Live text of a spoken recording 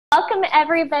Welcome,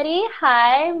 everybody.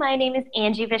 Hi, my name is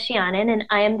Angie Viscianen, and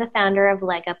I am the founder of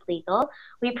Leg Up Legal.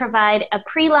 We provide a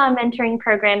pre-law mentoring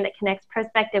program that connects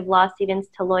prospective law students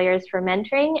to lawyers for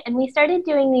mentoring, and we started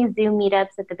doing these Zoom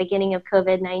meetups at the beginning of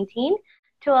COVID-19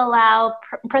 to allow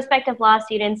prospective law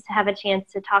students to have a chance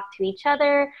to talk to each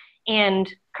other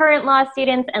and current law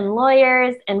students and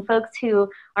lawyers and folks who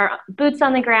are boots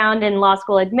on the ground in law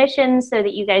school admissions so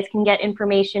that you guys can get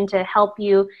information to help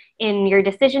you in your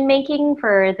decision making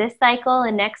for this cycle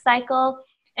and next cycle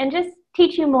and just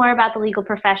teach you more about the legal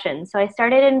profession. So I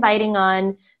started inviting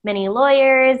on many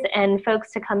lawyers and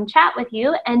folks to come chat with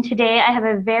you. And today I have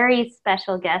a very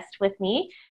special guest with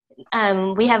me.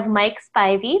 We have Mike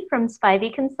Spivey from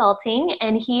Spivey Consulting,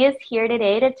 and he is here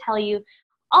today to tell you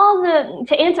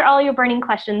to answer all your burning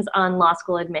questions on law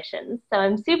school admissions. So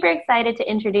I'm super excited to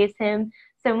introduce him.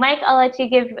 So Mike, I'll let you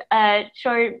give a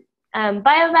short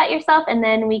bio about yourself, and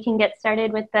then we can get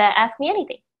started with the Ask Me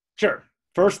Anything. Sure.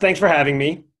 First, thanks for having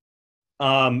me.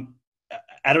 I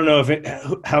don't know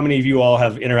how many of you all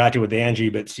have interacted with Angie,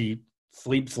 but she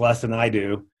sleeps less than I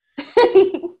do.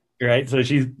 Right? So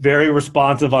she's very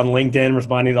responsive on LinkedIn,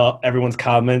 responding to everyone's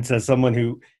comments. As someone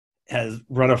who has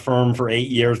run a firm for 8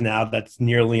 years now, that's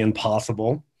nearly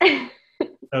impossible.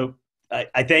 So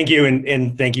I thank you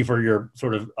and thank you for your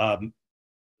sort of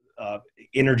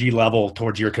energy level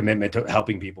towards your commitment to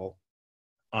helping people.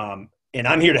 And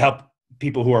I'm here to help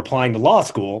people who are applying to law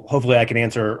school. Hopefully I can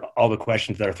answer all the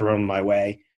questions that are thrown my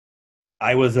way.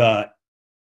 I was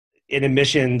in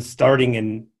admissions starting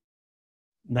in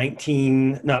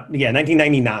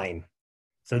 1999.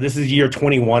 So this is year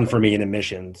 21 for me in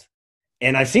admissions.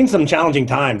 And I've seen some challenging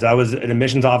times. I was an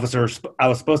admissions officer. I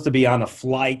was supposed to be on a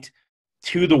flight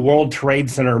to the World Trade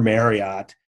Center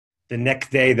Marriott. The next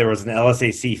day, there was an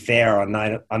LSAC fair on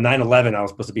 9/11. I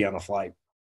was supposed to be on a flight.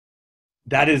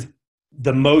 That is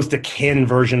the most akin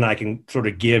version I can sort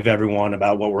of give everyone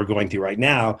about what we're going through right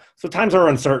now. So times are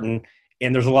uncertain,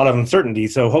 and there's a lot of uncertainty.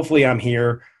 So hopefully I'm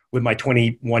here with my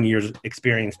 21 years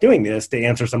experience doing this to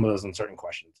answer some of those uncertain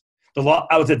questions.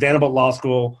 I was at Vanderbilt Law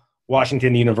School,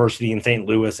 Washington University in St.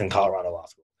 Louis, and Colorado Law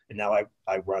School. And now I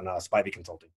run Spivey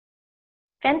Consulting.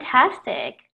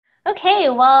 Fantastic. Okay,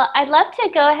 well, I'd love to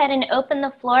go ahead and open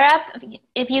the floor up.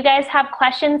 If you guys have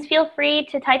questions, feel free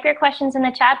to type your questions in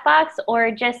the chat box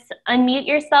or just unmute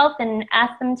yourself and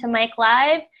ask them to Mike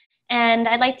live. And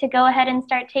I'd like to go ahead and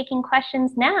start taking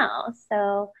questions now.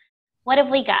 So what have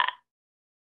we got?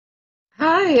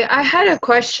 Hi, I had a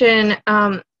question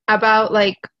about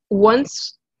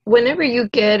whenever you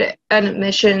get an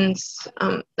admissions,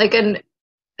 a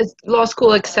law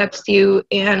school accepts you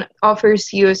and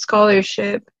offers you a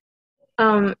scholarship,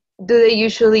 do they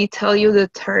usually tell you the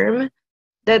term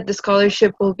that the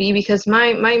scholarship will be? Because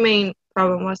my main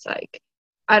problem was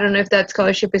I don't know if that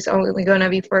scholarship is only going to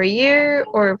be for a year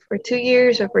or for 2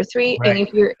 years or for 3. Right. And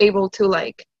if you're able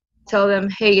to tell them,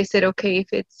 hey, is it okay if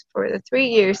it's for the 3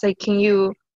 years? Can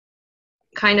you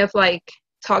kind of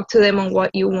talk to them on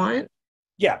what you want?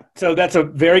 Yeah, so that's a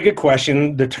very good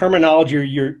question. The terminology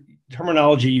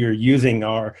you're using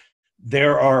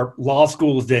there are law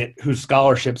schools whose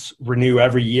scholarships renew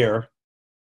every year,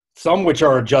 some which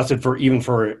are adjusted for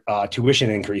tuition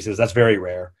increases. That's very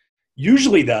rare.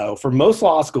 Usually, though, for most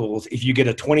law schools, if you get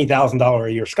a $20,000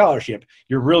 a year scholarship,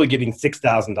 you're really getting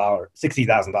 $60,000.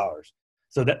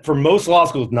 So that for most law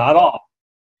schools, not all,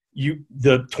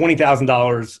 the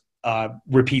 $20,000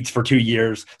 repeats for 2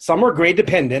 years. Some are grade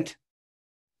dependent.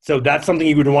 So that's something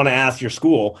you would want to ask your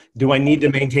school. Do I need to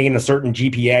maintain a certain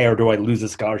GPA or do I lose a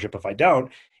scholarship if I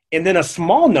don't? And then a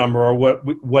small number are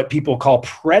what people call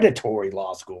predatory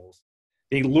law schools.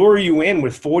 They lure you in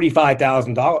with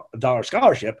 $45,000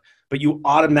 scholarship, but you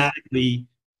automatically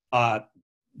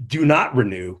do not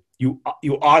renew. You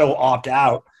auto opt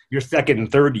out your second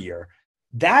and third year.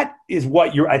 That is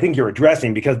what I think you're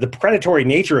addressing, because the predatory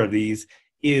nature of these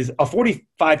is a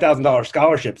 $45,000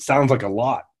 scholarship sounds like a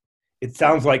lot. It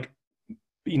sounds like,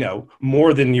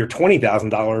 more than your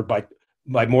 $20,000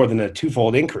 by more than a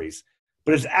twofold increase.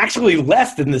 But it's actually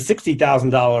less than the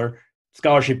 $60,000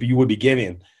 scholarship you would be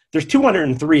given. There's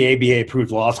 203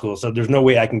 ABA-approved law schools, so there's no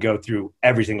way I can go through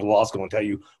every single law school and tell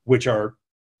you which are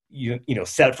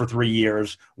set for 3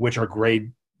 years, which are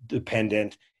grade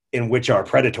dependent, and which are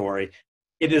predatory.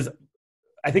 It is,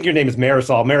 I think your name is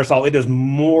Marisol. Marisol, it is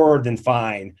more than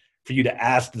fine for you to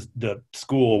ask the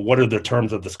school what are the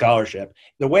terms of the scholarship.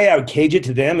 The way I would cage it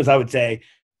to them is I would say,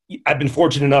 I've been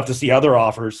fortunate enough to see other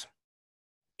offers,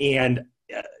 and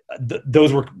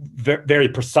those were very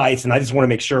precise, and I just want to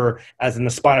make sure as an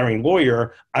aspiring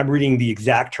lawyer, I'm reading the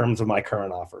exact terms of my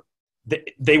current offer.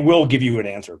 They will give you an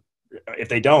answer. If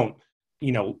they don't,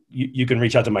 you can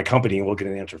reach out to my company and we'll get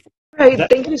an answer for you. Right.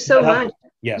 Thank you so Help? much.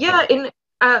 Yeah. Yeah, and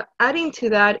adding to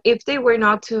that, if they were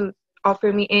not to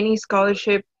offer me any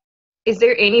scholarship, is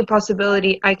there any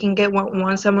possibility I can get one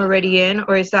once I'm already in,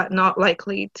 or is that not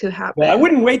likely to happen? Well, I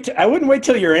wouldn't wait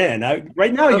till you're in.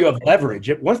 Right now, you have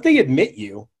leverage. Once they admit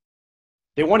you,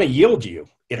 they want to yield you.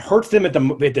 It hurts them at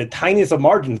the tiniest of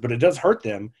margins, but it does hurt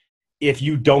them if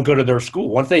you don't go to their school.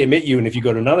 Once they admit you, and if you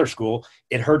go to another school,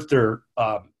 it hurts their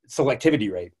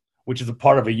selectivity rate, which is a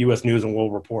part of a U.S. News and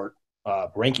World Report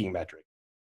ranking metric.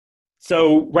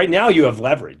 So right now, you have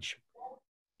leverage.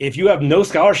 If you have no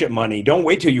scholarship money, don't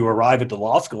wait till you arrive at the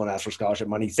law school and ask for scholarship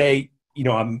money. Say,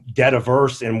 I'm debt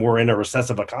averse and we're in a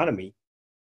recessive economy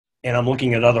and I'm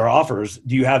looking at other offers.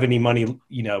 Do you have any money,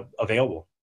 available?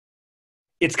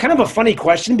 It's kind of a funny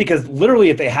question because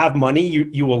literally if they have money,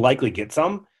 you will likely get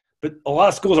some, but a lot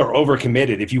of schools are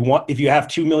overcommitted. If you have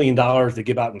 $2 million to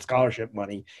give out in scholarship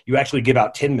money, you actually give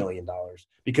out $10 million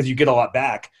because you get a lot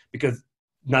back because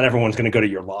not everyone's going to go to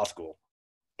your law school.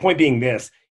 Point being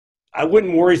this, I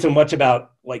wouldn't worry so much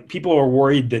about, people are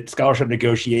worried that scholarship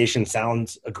negotiation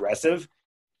sounds aggressive.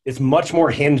 It's much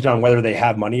more hinged on whether they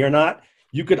have money or not.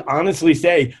 You could honestly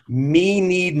say, me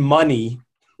need money,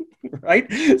 right?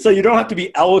 So you don't have to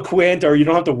be eloquent or you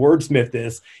don't have to wordsmith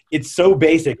this. It's so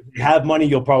basic. If you have money,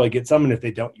 you'll probably get some. And if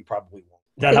they don't, you probably won't.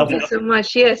 Does that help? Thank you so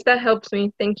much. Yes, that helps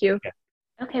me. Thank you. Okay.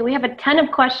 Okay, we have a ton of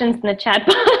questions in the chat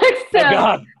box. So, oh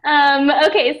God.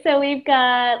 Okay, so we've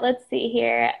got, let's see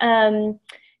here.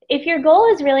 If your goal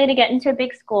is really to get into a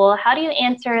big school, how do you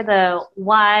answer the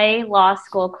why law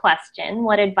school question?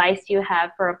 What advice do you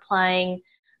have for applying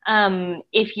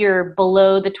if you're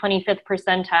below the 25th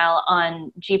percentile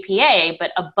on GPA,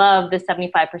 but above the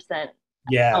 75%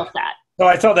 LSAT? So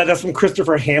I saw that. That's from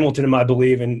Christopher Hamilton, I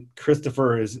believe, and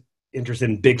Christopher is interested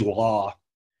in big law.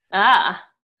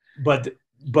 But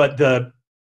the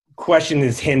question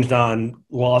is hinged on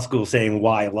law school saying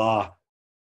why law.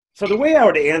 So the way I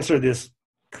would answer this,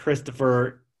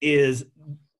 Christopher, is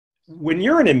when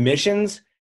you're in admissions,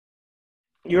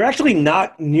 you're actually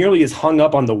not nearly as hung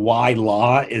up on the why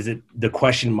law as the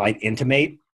question might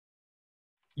intimate.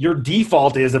 Your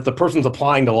default is if the person's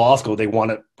applying to law school, they want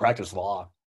to practice law.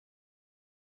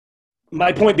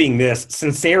 My point being this,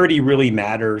 sincerity really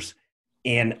matters.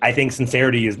 And I think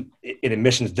sincerity in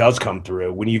admissions does come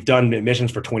through. When you've done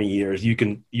admissions for 20 years, you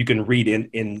can read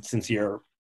in sincere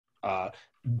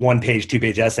 1-page,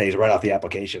 2-page essays right off the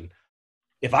application.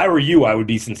 If I were you, I would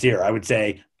be sincere. I would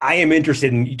say, I am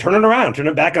interested in, you turn it around, turn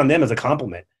it back on them as a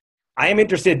compliment. I am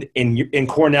interested in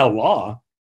Cornell law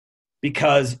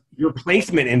because your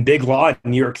placement in big law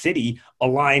in New York City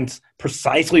aligns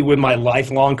precisely with my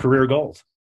lifelong career goals.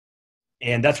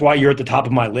 And that's why you're at the top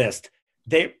of my list.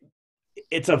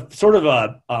 It's a sort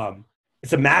of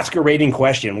it's a masquerading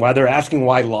question. While they're asking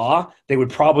why law, they would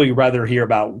probably rather hear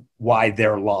about why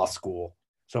their law school.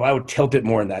 So I would tilt it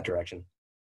more in that direction.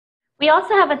 We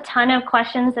also have a ton of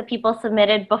questions that people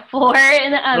submitted before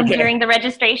during the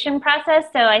registration process.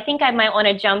 So I think I might want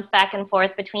to jump back and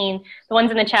forth between the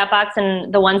ones in the chat box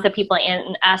and the ones that people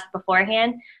asked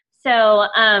beforehand. So,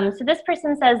 so this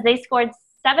person says they scored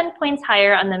 7 points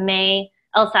higher on the May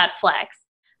LSAT Flex.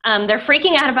 They're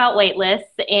freaking out about wait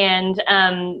lists, and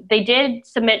they did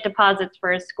submit deposits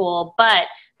for a school, but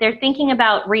they're thinking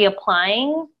about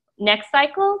reapplying next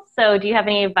cycle. So do you have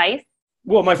any advice?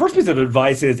 Well, my first piece of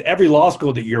advice is every law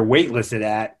school that you're waitlisted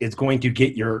at is going to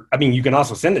get your, you can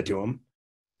also send it to them,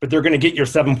 but they're going to get your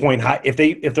 7-point high.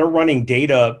 If they're running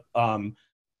data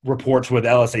reports with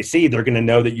LSAC, they're going to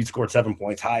know that you scored 7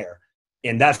 points higher.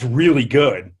 And that's really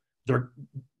good.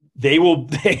 They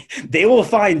will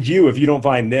find you if you don't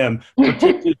find them,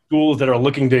 particularly schools that are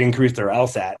looking to increase their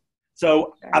LSAT.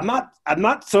 So I'm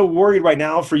not so worried right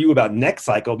now for you about next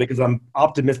cycle because I'm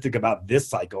optimistic about this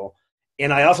cycle.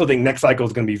 And I also think next cycle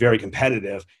is going to be very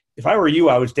competitive. If I were you,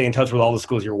 I would stay in touch with all the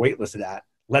schools you're waitlisted at.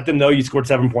 Let them know you scored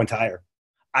 7 points higher.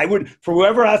 I would, for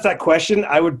whoever asked that question,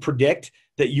 I would predict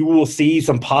that you will see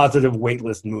some positive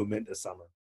waitlist movement this summer.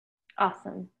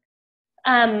 Awesome.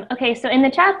 Okay, so in the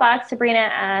chat box, Sabrina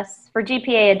asks for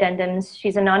GPA addendums.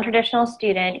 She's a non-traditional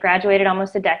student, graduated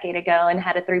almost a decade ago and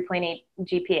had a 3.8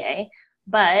 GPA,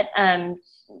 but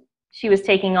she was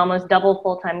taking almost double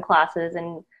full-time classes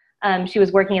and she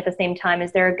was working at the same time.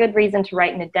 Is there a good reason to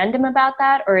write an addendum about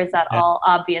that, or is that all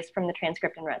obvious from the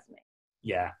transcript and resume?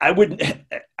 Yeah, I would.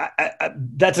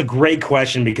 That's a great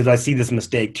question because I see this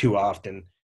mistake too often.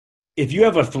 If you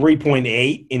have a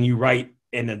 3.8 and you write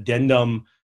an addendum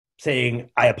saying,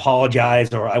 I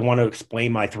apologize, or I want to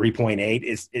explain my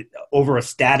 3.8 over a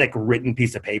static written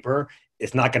piece of paper,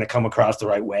 it's not going to come across the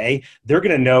right way. They're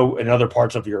going to know in other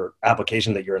parts of your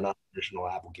application that you're a non-traditional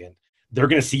applicant. They're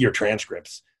going to see your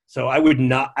transcripts. So I would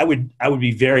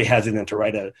be very hesitant to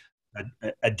write a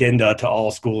addenda to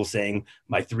all schools saying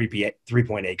my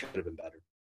 3.8 could have been better.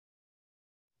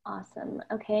 Awesome.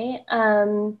 Okay.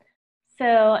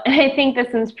 So I think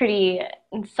this one's pretty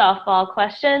softball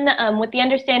question. With the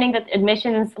understanding that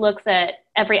admissions looks at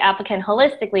every applicant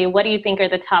holistically, what do you think are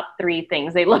the top 3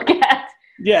 things they look at?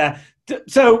 Yeah.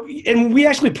 So, and we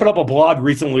actually put up a blog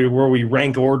recently where we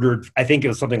rank ordered, I think it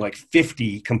was something like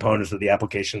 50 components of the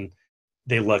application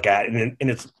they look at, and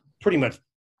it's pretty much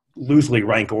loosely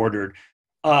rank ordered.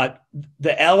 The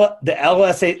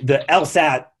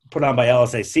LSAT put on by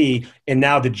LSAC and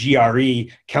now the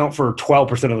GRE count for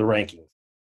 12% of the rankings,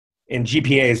 and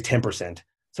GPA is 10%.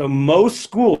 So most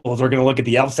schools are going to look at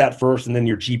the LSAT first and then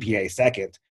your GPA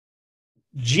second.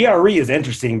 GRE is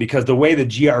interesting because the way the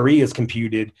GRE is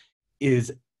computed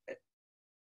is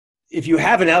if you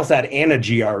have an LSAT and a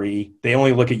GRE, they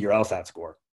only look at your LSAT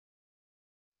score.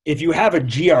 If you have a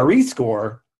GRE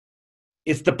score,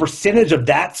 it's the percentage of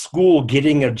that school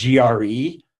getting a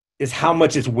GRE is how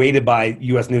much is weighted by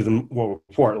U.S. News and World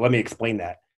Report. Let me explain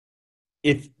that.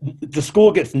 If the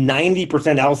school gets 90%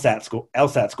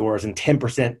 LSAT scores and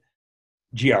 10%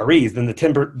 GREs, then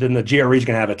the GRE is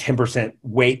going to have a 10%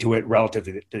 weight to it relative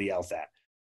to the LSAT.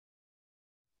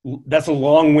 That's a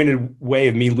long-winded way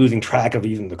of me losing track of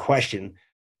even the question,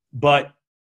 but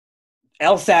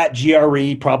LSAT,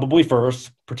 GRE probably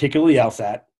first, particularly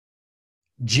LSAT.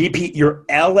 Your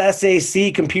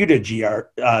LSAC computed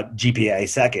GPA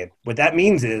second. What that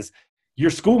means is your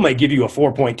school may give you a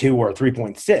 4.2 or a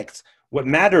 3.6. What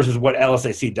matters is what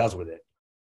LSAC does with it.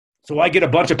 So I get a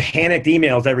bunch of panicked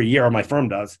emails every year, or my firm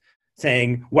does,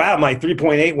 saying, wow, my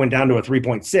 3.8 went down to a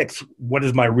 3.6. What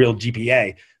is my real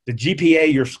GPA? The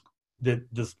GPA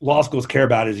the law schools care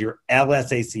about is your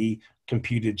LSAC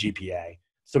computed GPA.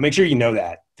 So make sure you know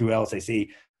that through LSAC.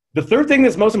 The third thing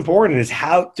that's most important is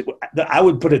I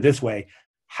would put it this way,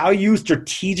 how you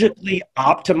strategically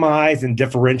optimize and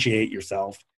differentiate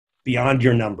yourself beyond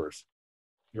your numbers.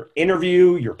 Your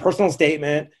interview, your personal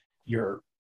statement, your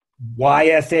Y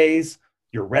essays,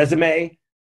 your resume,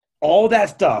 all that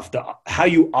stuff, how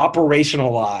you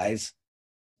operationalize,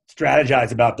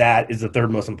 strategize about that is the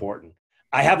third most important.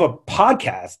 I have a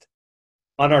podcast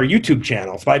on our YouTube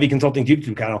channel, Spivey Consulting's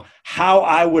YouTube channel, how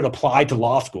I would apply to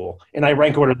law school. And I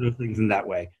rank order those things in that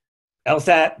way.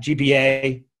 LSAT,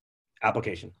 GPA,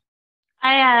 application.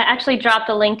 I actually dropped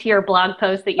a link to your blog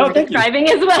post that you were describing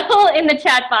as well in the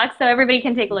chat box, so everybody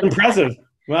can take a look. Impressive.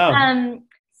 Wow.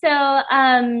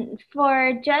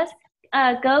 For Jess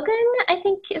Gogan, I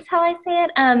think is how I say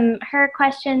it. Her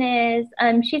question is,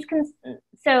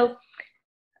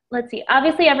 let's see.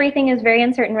 Obviously, everything is very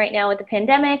uncertain right now with the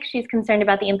pandemic. She's concerned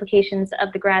about the implications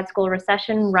of the grad school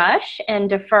recession rush and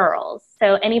deferrals.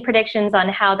 So any predictions on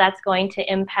how that's going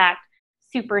to impact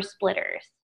super splitters?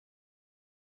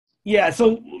 Yeah,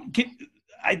 so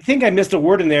I think I missed a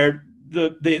word in there.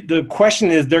 The question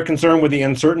is they're concerned with the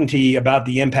uncertainty about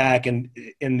the impact in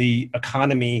the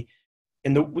economy.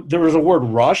 And there was a word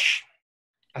rush.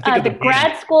 I think the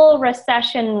grad school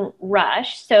recession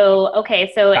rush. So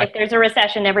if there's a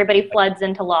recession, everybody floods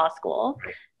into law school.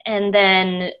 Right. And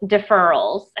then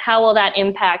deferrals. How will that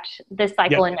impact this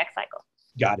cycle and next cycle?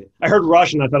 Got it. I heard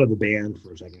rush and I thought of the band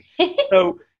for a second.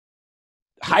 So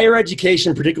higher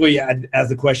education, particularly as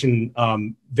the question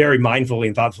very mindfully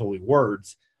and thoughtfully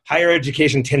words, higher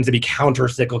education tends to be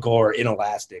counter-cyclical or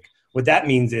inelastic. What that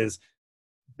means is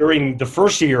during the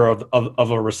first year of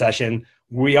a recession,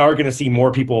 we are going to see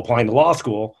more people applying to law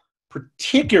school,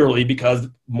 particularly because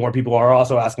more people are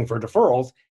also asking for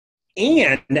deferrals.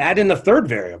 And add in the third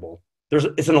variable,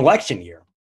 it's an election year.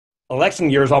 Election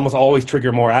years almost always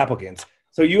trigger more applicants.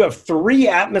 So you have 3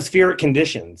 atmospheric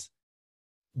conditions: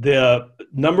 the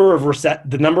number of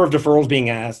deferrals being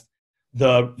asked,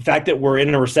 the fact that we're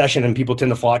in a recession and people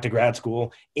tend to flock to grad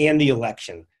school, and the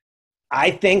election.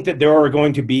 I think that there's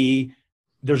going to be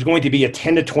a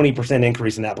 10 to 20%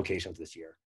 increase in applications this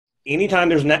year. Anytime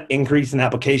there's an increase in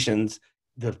applications,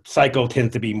 the cycle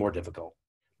tends to be more difficult.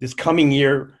 This coming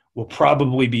year will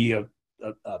probably be a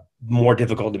more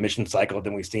difficult admission cycle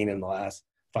than we've seen in the last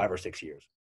 5 or 6 years.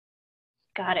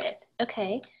 Got it.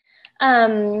 Okay.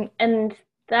 And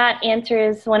that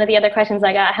answers one of the other questions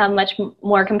I got. How much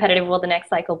more competitive will the next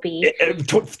cycle be? 10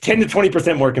 to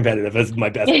 20% more competitive is my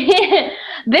best.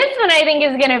 This one I think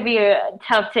is going to be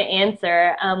tough to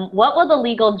answer. What will the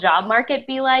legal job market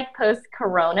be like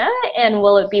post-corona? And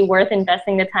will it be worth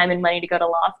investing the time and money to go to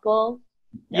law school?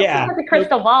 Nobody Yeah. has a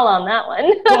crystal ball on that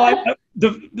one. Well,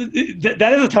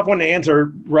 that is a tough one to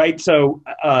answer, right? So,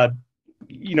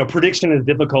 prediction is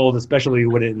difficult, especially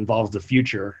when it involves the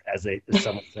future, as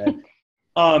someone said.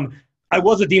 I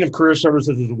was a dean of career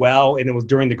services as well, and it was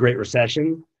during the Great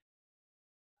Recession.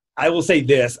 I will say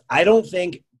this: I don't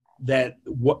think that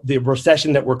the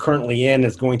recession that we're currently in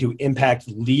is going to impact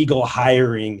legal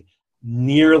hiring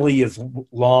nearly as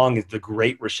long as the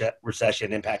Great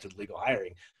Recession impacted legal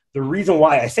hiring. The reason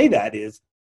why I say that is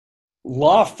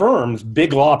law firms,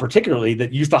 big law particularly,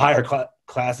 that used to hire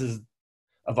classes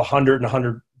of 100 and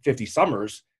 150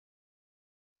 summers,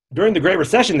 during the Great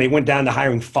Recession, they went down to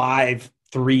hiring 5,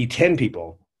 3, 10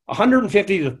 people,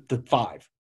 150 to 5.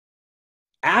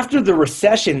 After the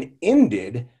recession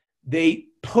ended, they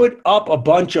put up a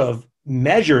bunch of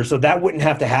measures so that wouldn't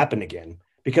have to happen again,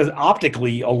 because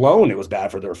optically alone it was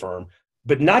bad for their firm,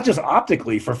 but not just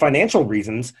optically, for financial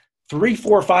reasons. 3,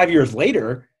 4, 5 years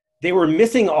later, they were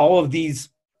missing all of these,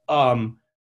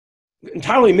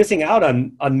 entirely missing out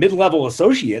on mid-level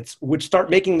associates, which start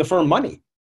making the firm money.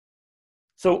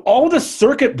 So all the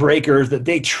circuit breakers that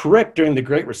they tripped during the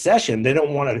Great Recession, they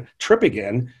don't want to trip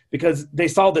again, because they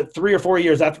saw that 3 or 4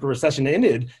 years after the recession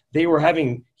ended, they were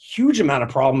having huge amount of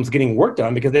problems getting work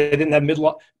done because they didn't have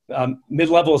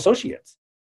mid-level associates.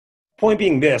 Point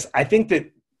being this: I think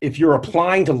that if you're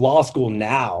applying to law school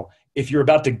now, if you're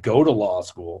about to go to law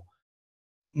school,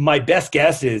 my best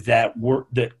guess is that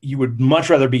you would much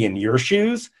rather be in your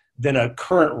shoes than a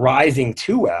current rising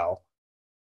 2L,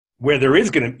 where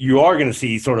you are going to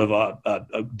see sort of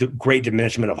a great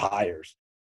diminishment of hires.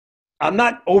 I'm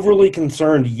not overly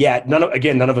concerned yet. None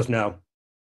of us know.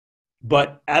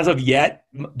 But as of yet,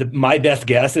 my best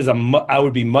guess is I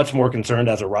would be much more concerned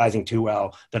as a rising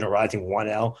 2L than a rising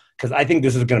 1L, because I think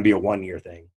this is going to be a 1-year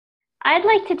thing. I'd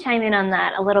like to chime in on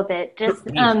that a little bit. Just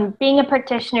being a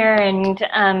practitioner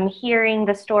and hearing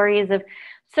the stories of.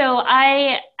 So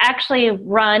I actually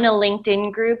run a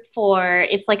LinkedIn group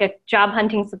it's like a job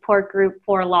hunting support group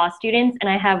for law students, and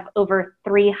I have over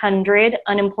 300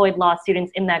 unemployed law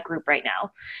students in that group right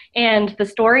now. And the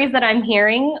stories that I'm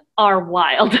hearing are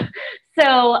wild.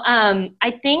 So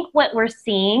I think what we're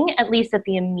seeing, at least at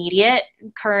the immediate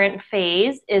current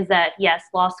phase, is that yes,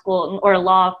 law school or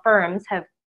law firms have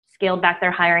scaled back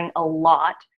their hiring a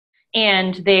lot.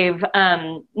 And they've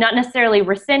not necessarily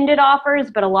rescinded offers,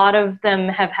 but a lot of them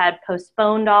have had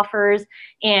postponed offers.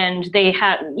 And they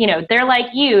have, they're like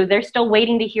you, they're still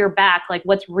waiting to hear back, like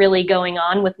what's really going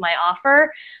on with my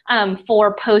offer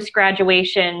for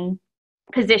post-graduation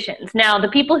positions. Now, the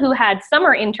people who had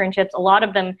summer internships, a lot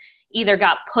of them either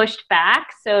got pushed back,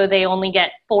 so they only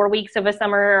get 4 weeks of a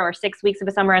summer or 6 weeks of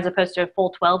a summer as opposed to a full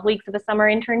 12 weeks of a summer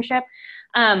internship.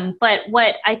 But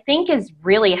what I think is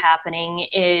really happening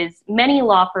is many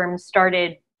law firms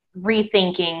started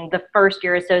rethinking the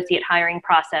first-year associate hiring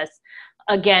process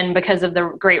again because of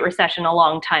the Great Recession a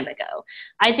long time ago.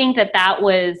 I think that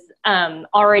was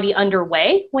already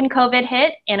underway when COVID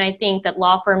hit, and I think that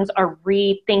law firms are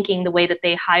rethinking the way that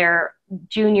they hire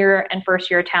junior and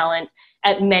first-year talent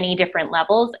at many different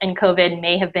levels, and COVID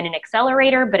may have been an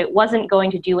accelerator, but it wasn't going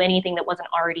to do anything that wasn't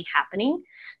already happening.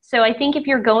 So I think if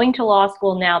you're going to law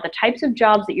school now, the types of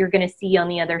jobs that you're going to see on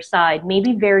the other side may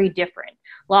be very different.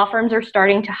 Law firms are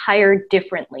starting to hire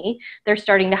differently. They're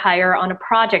starting to hire on a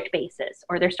project basis,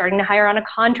 or they're starting to hire on a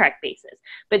contract basis.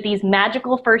 But these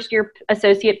magical first-year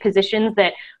associate positions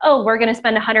that, we're going to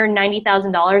spend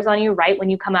 $190,000 on you right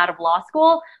when you come out of law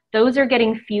school, those are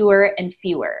getting fewer and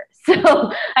fewer.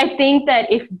 So I think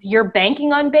that if you're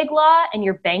banking on big law and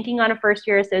you're banking on a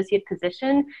first-year associate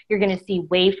position, you're going to see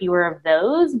way fewer of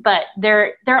those. But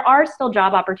there are still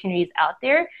job opportunities out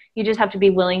there. You just have to be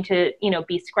willing to,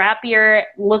 be scrappier,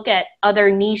 look at other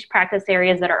niche practice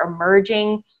areas that are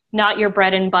emerging, not your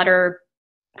bread and butter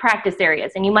practice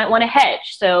areas. And you might want to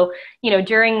hedge. So,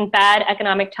 during bad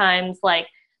economic times, like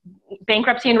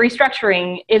bankruptcy and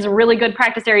restructuring is a really good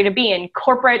practice area to be in.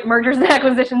 Corporate mergers and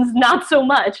acquisitions, not so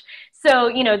much.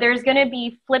 So, there's going to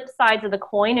be flip sides of the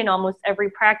coin in almost every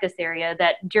practice area,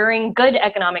 that during good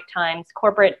economic times,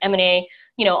 corporate M&A,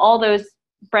 all those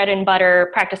bread and butter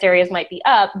practice areas might be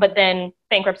up, but then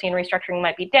bankruptcy and restructuring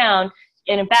might be down.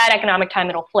 In a bad economic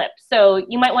time, it'll flip. So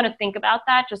you might want to think about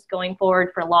that just going forward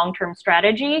for long-term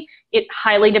strategy. It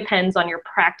highly depends on your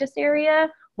practice area,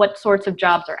 what sorts of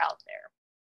jobs are out there.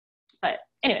 But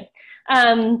anyway,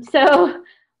 so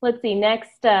let's see,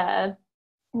 next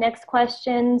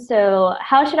question. So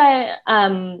how should I,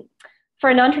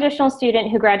 for a non-traditional student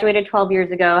who graduated 12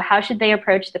 years ago, how should they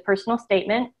approach the personal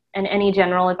statement, and any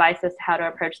general advice as to how to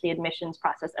approach the admissions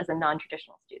process as a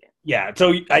non-traditional student. Yeah,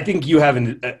 so I think you have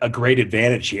a great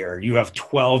advantage here. You have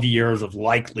 12 years of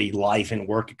likely life and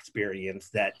work experience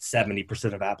that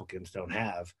 70% of applicants don't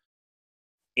have.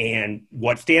 And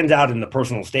what stands out in the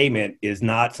personal statement is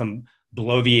not some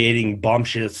bloviating,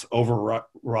 bumptious,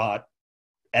 overwrought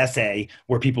essay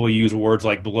where people use words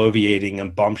like bloviating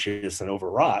and bumptious and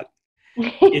overwrought.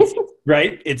 It's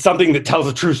right. It's something that tells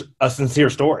a sincere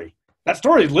story. That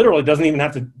story literally doesn't even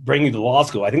have to bring you to law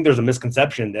school. I think there's a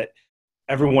misconception that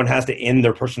everyone has to end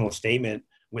their personal statement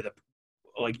with a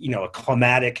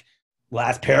climatic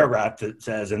last paragraph that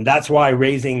says, and that's why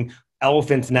raising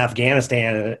elephants in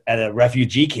Afghanistan at a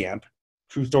refugee camp,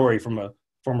 true story from a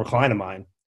former client of mine,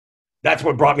 that's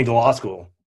what brought me to law school.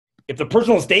 If the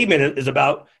personal statement is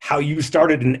about how you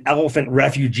started an elephant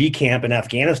refugee camp in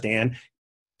Afghanistan,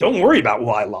 don't worry about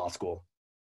why law school,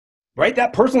 right?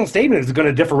 That personal statement is going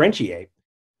to differentiate.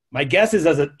 My guess is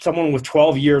as someone with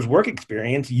 12 years work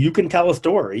experience, you can tell a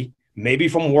story, maybe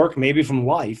from work, maybe from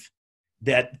life,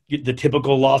 that the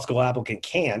typical law school applicant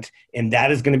can't, and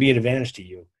that is going to be an advantage to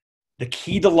you. The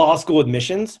key to law school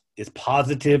admissions is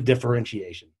positive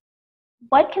differentiation.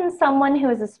 What can someone who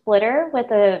is a splitter with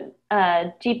a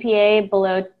GPA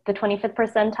below the 25th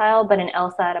percentile but an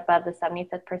LSAT above the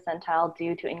 75th percentile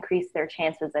do to increase their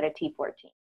chances at a T14?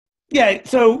 Yeah,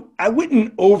 so I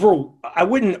wouldn't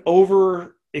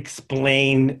over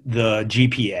explain the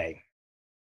GPA.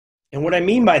 And what I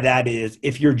mean by that is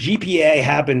if your GPA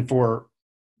happened for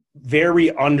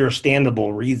very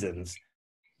understandable reasons,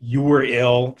 you were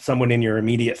ill, someone in your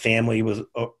immediate family was,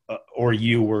 or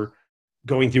you were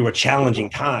going through a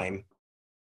challenging time,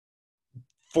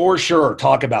 for sure,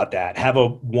 talk about that. Have a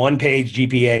one-page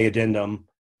GPA addendum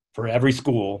for every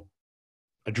school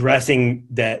addressing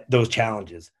those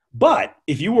challenges. But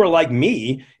if you were like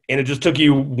me and it just took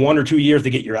you 1 or 2 years to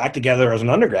get your act together as an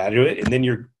undergraduate and then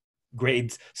your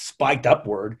grades spiked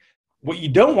upward, what you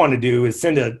don't want to do is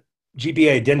send a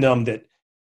GPA addendum that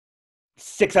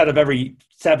 6 out of every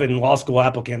 7 law school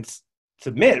applicants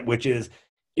submit, which is,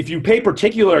 if you pay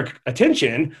particular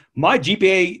attention, my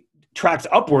GPA tracks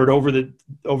upward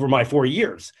over my 4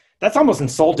 years. That's almost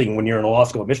insulting when you're a law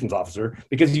school admissions officer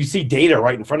because you see data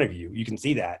right in front of you. You can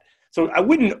see that. So I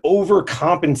wouldn't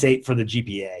overcompensate for the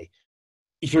GPA.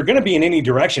 If you're going to be in any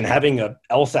direction, having a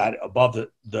LSAT above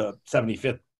the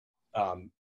 75th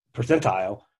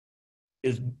percentile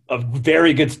is a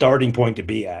very good starting point to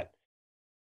be at.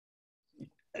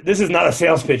 This is not a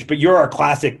sales pitch, but you're our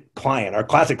classic client. Our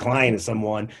classic client is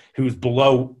someone who's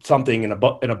below something and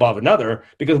above another,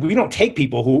 because we don't take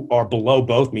people who are below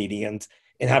both medians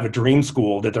and have a dream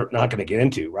school that they're not going to get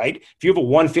into, right? If you have a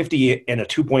 150 and a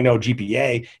 2.0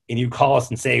 GPA and you call us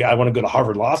and say, I want to go to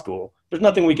Harvard Law School, there's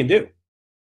nothing we can do.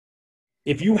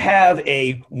 If you have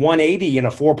a 180 and a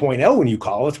 4.0 when you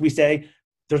call us, we say,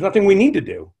 there's nothing we need to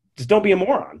do. Just don't be a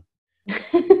moron,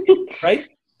 right?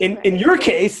 In your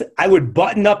case, I would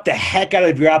button up the heck out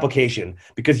of your application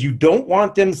because you don't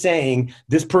want them saying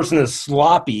this person is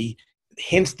sloppy,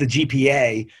 hence the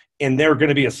GPA, and they're going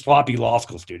to be a sloppy law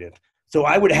school student. So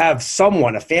I would have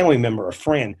someone, a family member, a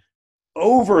friend,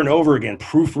 over and over again,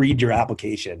 proofread your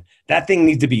application. That thing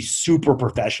needs to be super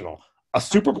professional. A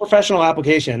super professional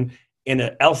application and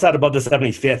an LSAT above the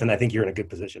 75th, and I think you're in a good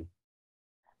position.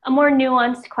 A more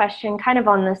nuanced question, kind of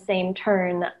on the same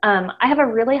turn. I have a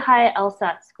really high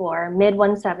LSAT score, mid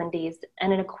 170s,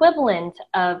 and an equivalent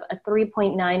of a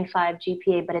 3.95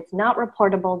 GPA, but it's not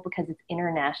reportable because it's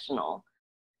international.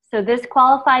 So this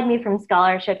qualified me from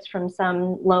scholarships from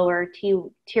some lower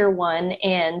tier 1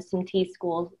 and some T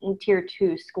schools, tier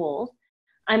 2 schools.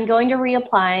 I'm going to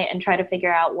reapply and try to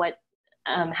figure out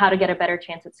how to get a better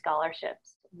chance at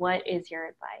scholarships. What is your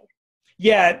advice?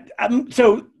 Yeah,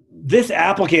 so this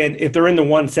applicant, if they're in the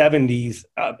 170s,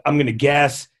 I'm going to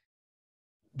guess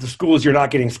the schools you're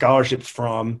not getting scholarships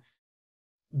from,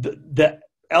 the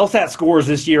LSAT scores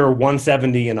this year are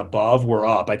 170 and above were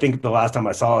up. I think the last time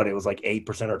I saw it, it was like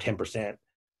 8% or 10%.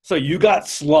 So you got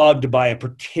slugged by a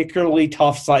particularly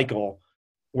tough cycle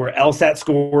where LSAT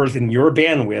scores in your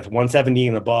bandwidth, 170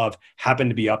 and above, happen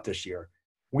to be up this year.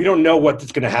 We don't know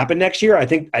what's going to happen next year.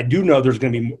 I do know there's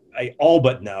going to be, I all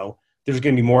but know there's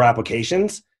going to be more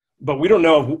applications, but we don't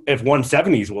know if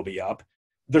 170s will be up.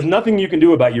 There's nothing you can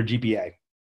do about your GPA,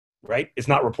 right? It's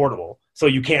not reportable. So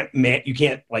you can't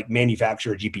like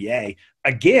manufacture a GPA.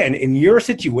 Again, in your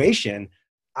situation,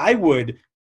 I would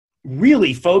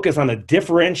really focus on a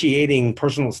differentiating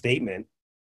personal statement.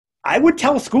 I would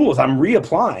tell schools I'm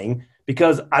reapplying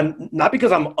because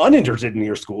I'm uninterested in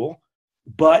your school,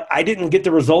 but I didn't get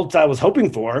the results I was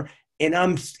hoping for. and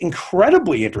I'm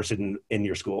incredibly interested in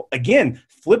your school. Again,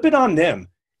 flip it on them.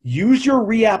 Use your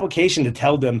reapplication to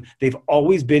tell them they've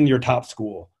always been your top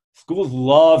school. Schools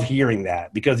love hearing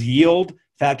that because yield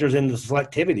factors into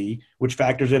selectivity, which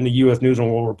factors into U.S. News and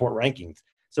World Report rankings.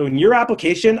 So in your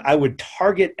application, I would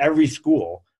target every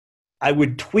school. I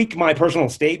would tweak my personal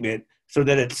statement so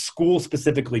that it's school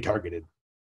specifically targeted.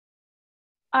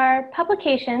 Are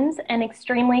publications and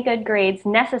extremely good grades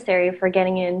necessary for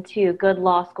getting into good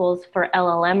law schools for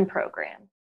LLM programs?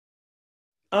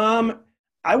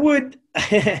 I would,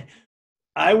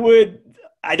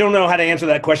 I don't know how to answer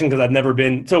that question because I've never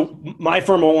been. So my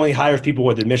firm only hires people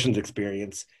with admissions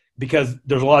experience because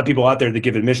there's a lot of people out there that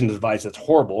give admissions advice that's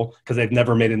horrible because they've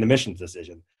never made an admissions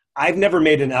decision. I've never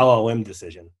made an LLM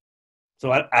decision.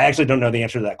 So I actually don't know the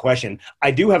answer to that question.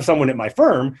 I do have someone at my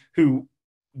firm who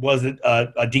was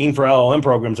a dean for LLM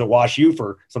programs at WashU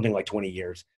for something like 20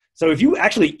 years. So if you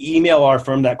actually email our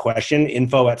firm that question,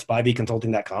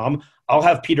 info@spiveyconsulting.com, I'll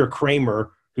have Peter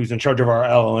Kramer, who's in charge of our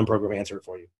LLM program, answer it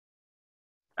for you.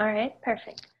 All right,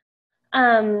 perfect.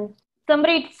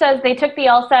 Somebody says they took the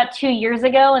LSAT 2 years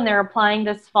ago and they're applying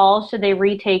this fall. Should they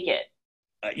retake it?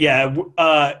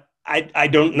 I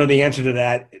don't know the answer to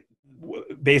that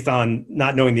based on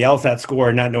not knowing the LSAT score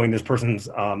and not knowing this person's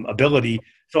ability.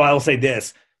 So I'll say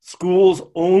this: schools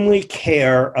only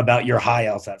care about your high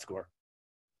LSAT score.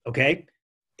 Okay,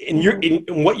 and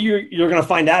what you're going to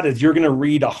find out is you're going to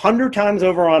read 100 times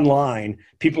over online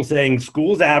people saying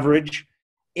schools average,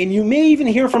 and you may even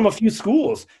hear from a few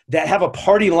schools that have a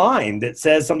party line that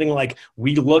says something like,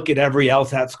 "We look at every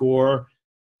LSAT score."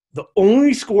 The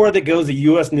only score that goes to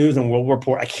U.S. News and World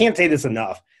Report, I can't say this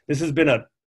enough. This has been a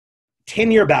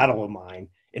 10-year battle of mine,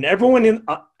 and everyone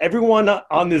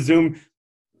on the Zoom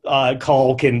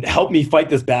call can help me fight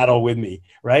this battle with me,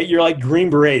 right? You're like Green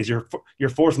Berets, you're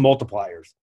force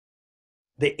multipliers.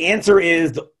 The answer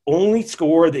is the only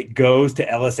score that goes to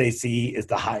LSAC is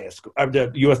the highest,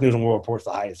 the U.S. News and World Report is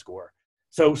the highest score.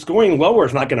 So scoring lower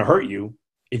is not going to hurt you.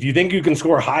 If you think you can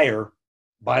score higher,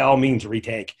 by all means,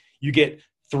 retake. You get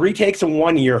 3 takes in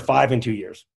 1 year, 5 in 2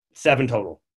 years, 7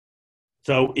 total.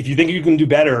 So if you think you can do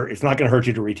better, it's not going to hurt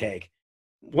you to retake.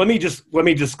 Let me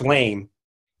disclaim,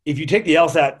 if you take the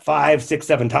LSAT 5, 6,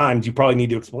 7 times, you probably need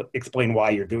to explain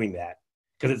why you're doing that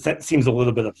because it seems a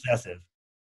little bit obsessive.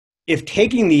 If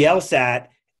taking the LSAT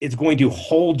is going to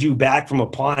hold you back from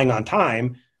applying on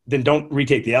time, then don't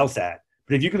retake the LSAT.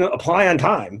 But if you can apply on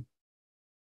time,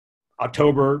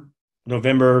 October,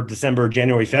 November, December,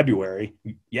 January, February,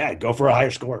 yeah, go for a higher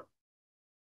score.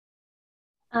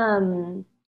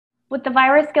 With the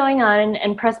virus going on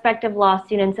and prospective law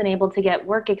students unable to get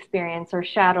work experience or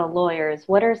shadow lawyers,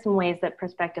 what are some ways that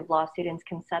prospective law students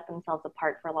can set themselves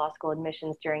apart for law school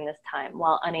admissions during this time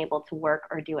while unable to work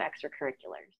or do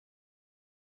extracurriculars?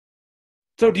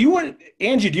 So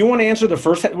Angie, do you want to answer the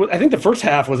first half? I think the first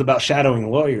half was about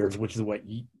shadowing lawyers, which is what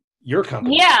your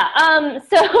company. Yeah,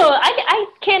 so I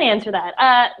can answer that.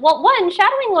 Well, one,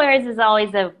 shadowing lawyers is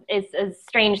always a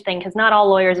strange thing because not all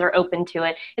lawyers are open to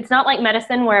it. It's not like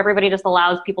medicine where everybody just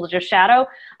allows people to just shadow.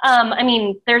 I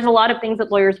mean, there's a lot of things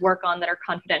that lawyers work on that are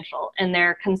confidential, and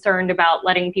they're concerned about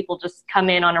letting people just come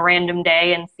in on a random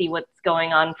day and see what's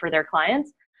going on for their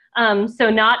clients. So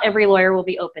not every lawyer will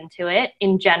be open to it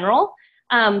in general.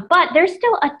 But there's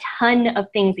still a ton of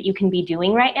things that you can be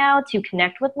doing right now to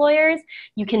connect with lawyers.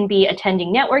 You can be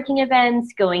attending networking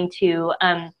events, going to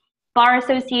bar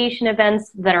association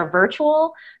events that are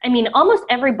virtual. I mean, almost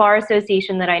every bar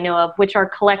association that I know of, which are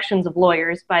collections of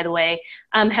lawyers, by the way,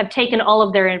 have taken all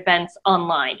of their events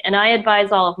online. And I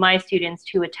advise all of my students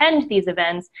to attend these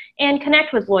events and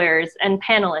connect with lawyers and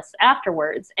panelists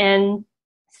afterwards and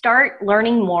start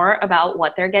learning more about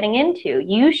what they're getting into.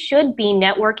 You should be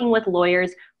networking with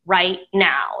lawyers right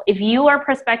now. If you are a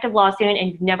prospective law student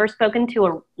and you've never spoken to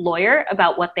a lawyer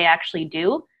about what they actually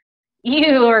do,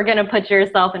 you are going to put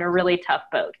yourself in a really tough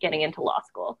boat getting into law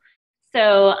school.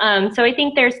 So I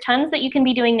think there's tons that you can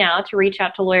be doing now to reach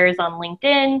out to lawyers on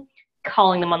LinkedIn,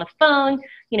 calling them on the phone.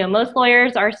 You know, most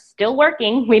lawyers are still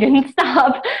working. We didn't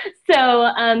stop. So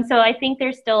I think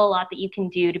there's still a lot that you can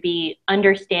do to be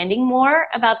understanding more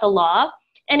about the law.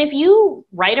 And if you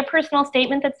write a personal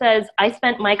statement that says, I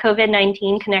spent my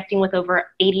COVID-19 connecting with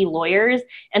over 80 lawyers,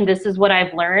 and this is what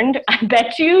I've learned, I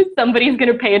bet you somebody's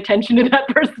going to pay attention to that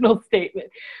personal statement.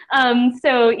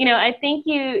 So, you know, I think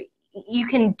you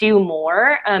can do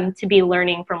more to be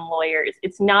learning from lawyers.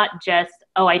 It's not just,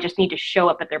 oh, I just need to show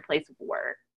up at their place of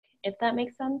work, if that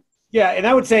makes sense. Yeah, and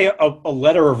I would say a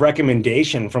letter of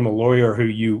recommendation from a lawyer who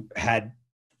you had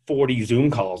 40 Zoom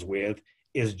calls with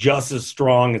is just as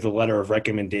strong as a letter of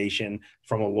recommendation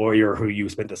from a lawyer who you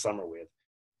spent the summer with.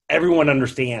 everyone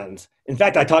understands. In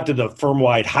fact, I talked to the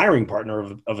firm-wide hiring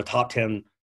partner of a top 10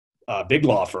 big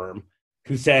law firm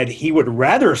who said he would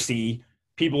rather see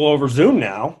people over Zoom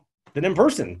now than in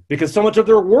person because so much of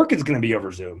their work is going to be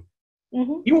over Zoom.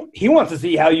 He wants to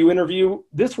see how you interview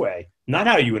this way, not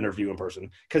how you interview in person,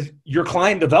 because your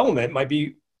client development might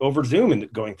be over Zoom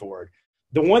and going forward.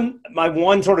 My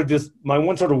one sort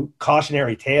of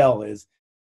cautionary tale is,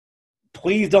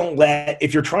 please don't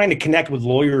if you're trying to connect with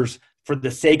lawyers for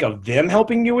the sake of them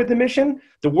helping you with the mission,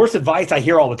 the worst advice I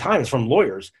hear all the time is from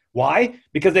lawyers. Why?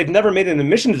 Because they've never made an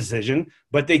admission decision,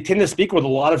 but they tend to speak with a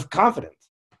lot of confidence.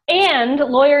 And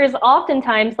lawyers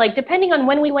oftentimes, like, depending on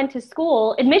when we went to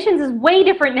school, admissions is way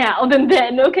different now than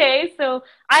then, okay? So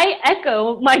I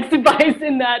echo Mike's advice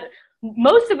in that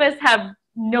most of us have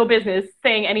no business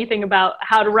saying anything about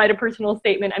how to write a personal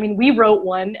statement. I mean, we wrote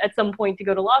one at some point to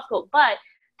go to law school, but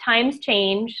times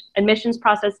change, admissions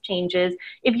process changes.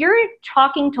 If you're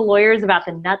talking to lawyers about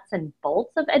the nuts and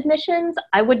bolts of admissions,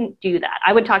 I wouldn't do that.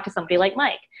 I would talk to somebody like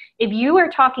Mike. If you are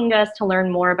talking to us to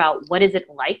learn more about what is it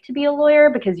like to be a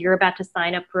lawyer because you're about to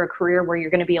sign up for a career where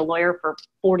you're going to be a lawyer for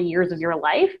 40 years of your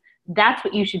life, that's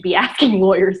what you should be asking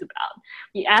lawyers about.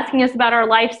 Be asking us about our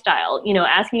lifestyle,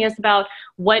 asking us about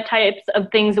what types of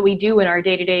things that we do in our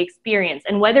day-to-day experience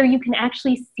and whether you can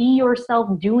actually see yourself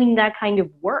doing that kind of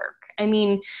work. I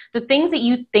mean, the things that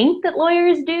you think that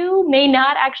lawyers do may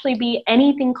not actually be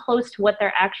anything close to what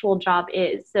their actual job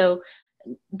is. So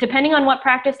depending on what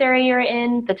practice area you're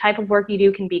in, the type of work you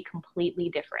do can be completely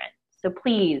different. So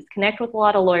please connect with a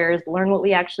lot of lawyers, learn what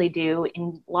we actually do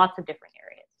in lots of different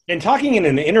areas. And talking in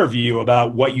an interview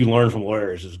about what you learn from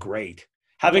lawyers is great.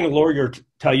 Having a lawyer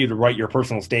tell you to write your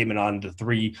personal statement on the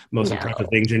 3 most impressive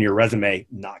things in your resume,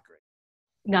 not great.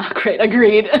 Not great.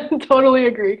 Agreed. Totally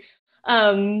agree.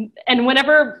 And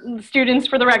whenever students,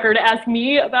 for the record, ask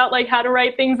me about like how to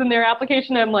write things in their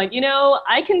application, I'm like,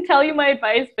 I can tell you my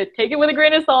advice, but take it with a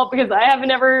grain of salt because I haven't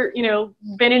ever,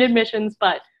 been in admissions,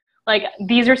 but like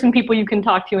these are some people you can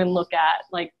talk to and look at,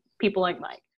 like people like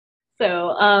Mike.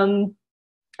 So,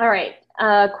 all right,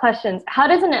 questions. How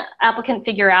does an applicant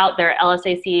figure out their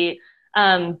LSAC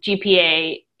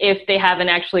GPA if they haven't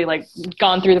actually like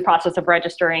gone through the process of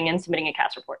registering and submitting a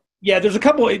CAS report? Yeah, there's a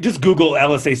couple. Just Google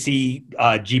LSAC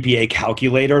GPA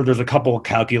calculator. There's a couple of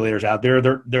calculators out there.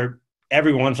 They're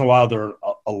every once in a while they're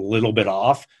a little bit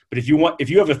off. But if you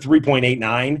have a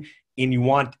 3.89 and you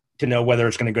want to know whether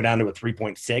it's going to go down to a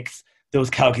 3.6, those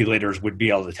calculators would be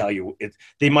able to tell you.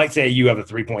 They might say you have a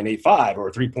 3.85 or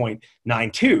a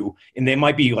 3.92, and they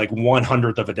might be like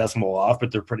 1/100th of a decimal off,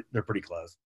 but they're pretty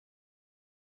close.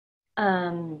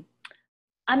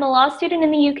 I'm a law student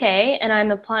in the UK, and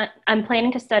I'm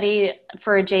planning to study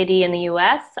for a JD in the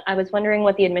US. I was wondering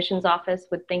what the admissions office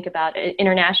would think about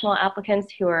international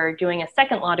applicants who are doing a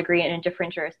second law degree in a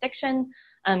different jurisdiction.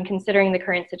 Considering the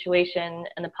current situation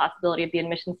and the possibility of the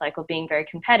admission cycle being very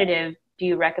competitive, what do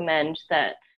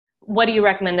you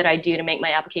recommend that I do to make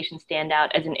my application stand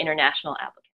out as an international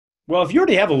applicant? Well, if you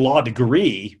already have a law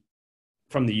degree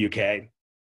from the UK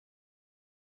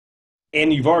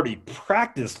and you've already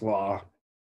practiced law,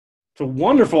 it's a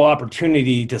wonderful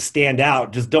opportunity to stand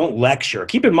out. Just don't lecture.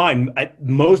 Keep in mind,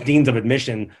 most deans of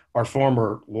admission are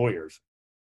former lawyers.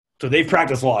 So they've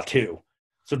practiced law too.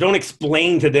 So don't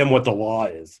explain to them what the law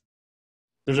is.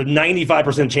 There's a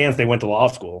 95% chance they went to law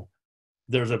school.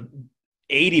 There's a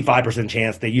 85%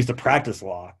 chance they used to practice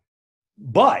law.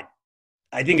 But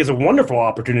I think it's a wonderful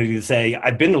opportunity to say,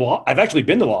 I've actually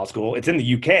been to law school. It's in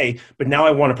the UK, but now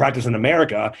I want to practice in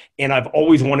America. And I've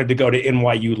always wanted to go to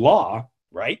NYU Law,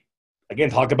 right? Again,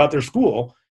 talk about their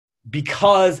school,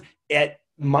 because at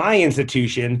my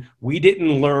institution, we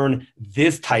didn't learn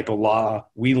this type of law.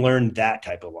 We learned that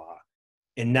type of law.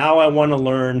 And now I want to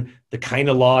learn the kind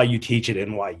of law you teach at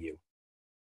NYU.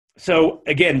 So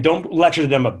again, don't lecture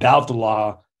them about the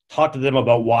law. Talk to them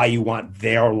about why you want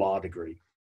their law degree.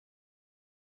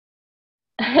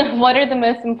 What are the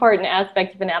most important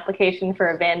aspects of an application for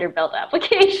a Vanderbilt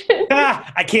application?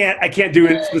 I can't do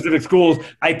it in specific schools.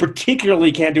 I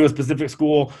particularly can't do a specific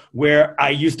school where I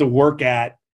used to work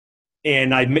at.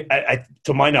 And I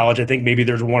to my knowledge, I think maybe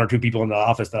there's 1 or 2 people in the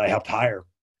office that I helped hire.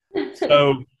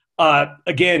 So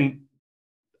again,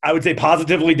 I would say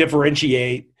positively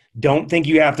differentiate. Don't think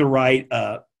you have to write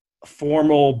a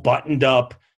formal, buttoned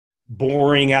up,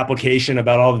 boring application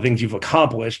about all the things you've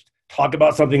accomplished. Talk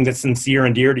about something that's sincere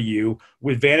and dear to you.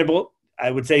 With Vanderbilt, I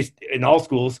would say in all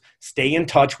schools, stay in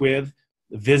touch with,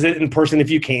 visit in person if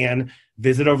you can,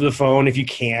 visit over the phone if you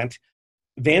can't.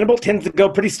 Vanderbilt tends to go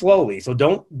pretty slowly. So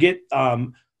don't get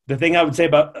the thing I would say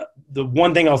about the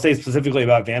one thing I'll say specifically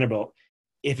about Vanderbilt,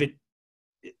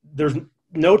 there's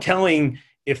no telling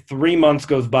if 3 months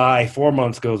goes by, 4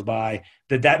 months goes by,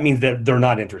 that means that they're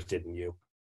not interested in you.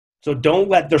 So don't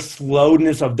let the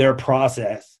slowness of their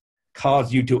process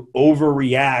cause you to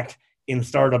overreact and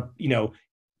start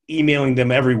emailing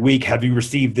them every week. Have you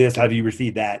received this? Have you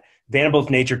received that? Vanderbilt's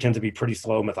nature tends to be pretty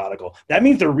slow, methodical. That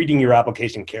means they're reading your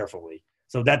application carefully.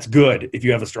 So that's good if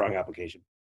you have a strong application.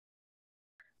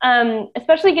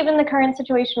 Especially given the current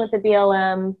situation with the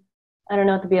BLM. I don't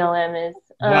know what the BLM is.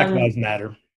 Black Lives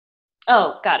Matter.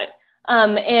 Oh, got it.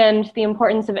 And the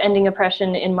importance of ending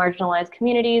oppression in marginalized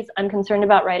communities. I'm concerned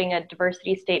about writing a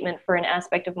diversity statement for an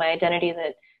aspect of my identity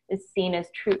that is seen as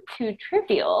too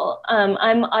trivial.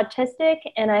 I'm autistic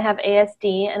and I have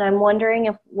ASD, and I'm wondering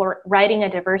if writing a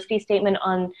diversity statement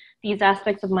on these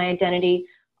aspects of my identity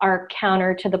are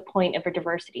counter to the point of a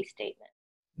diversity statement.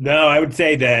 No, I would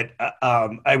say that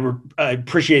I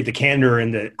appreciate the candor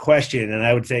in the question, and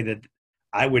I would say that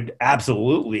I would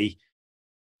absolutely,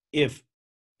 if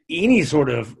any sort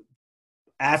of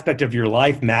aspect of your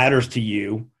life matters to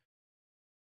you.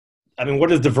 I mean,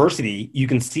 what is diversity? You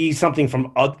can see something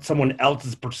from someone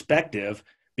else's perspective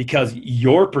because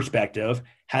your perspective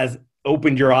has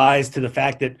opened your eyes to the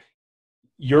fact that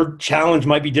your challenge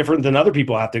might be different than other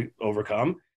people have to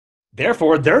overcome.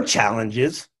 Therefore, their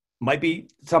challenges might be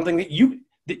something that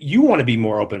you want to be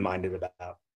more open-minded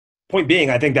about. Point being,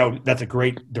 I think that's a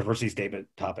great diversity statement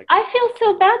topic. I feel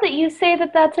so bad that you say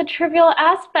that that's a trivial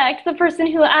aspect. The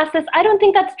person who asked this, I don't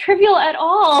think that's trivial at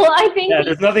all. I think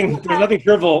there's nothing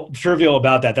trivial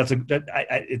about that.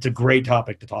 It's a great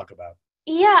topic to talk about.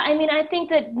 Yeah, I mean, I think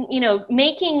that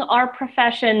making our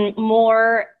profession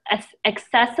more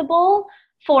accessible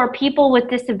for people with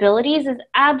disabilities is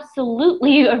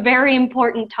absolutely a very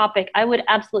important topic. I would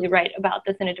absolutely write about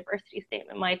this in a diversity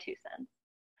statement. My 2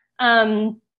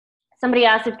 cents. Somebody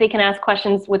asked if they can ask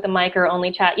questions with the mic or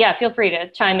only chat. Yeah, feel free to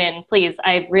chime in, please.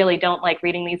 I really don't like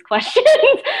reading these questions,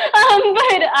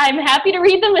 but I'm happy to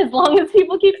read them as long as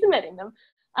people keep submitting them.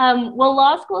 Will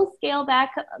law schools scale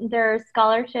back their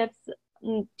scholarships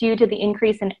due to the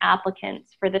increase in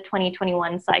applicants for the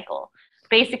 2021 cycle?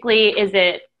 Basically, is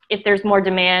it, if there's more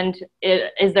demand,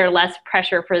 is there less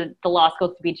pressure for the law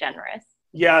schools to be generous?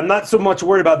 Yeah, I'm not so much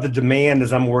worried about the demand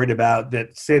as I'm worried about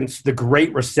that since the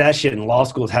Great Recession, law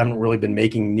schools haven't really been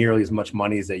making nearly as much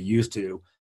money as they used to.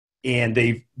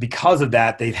 And because of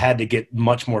that, they've had to get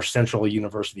much more central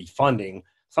university funding.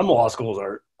 Some law schools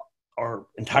are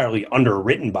entirely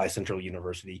underwritten by central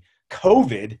university.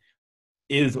 COVID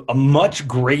is a much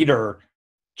greater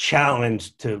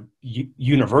challenge to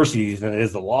universities than it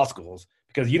is the law schools,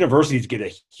 because universities get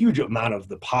a huge amount of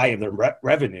the pie of their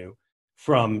revenue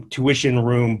from tuition,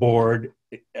 room, board,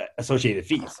 associated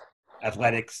fees,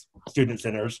 athletics, student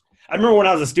centers. I remember when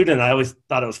I was a student, I always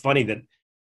thought it was funny when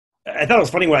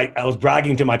I was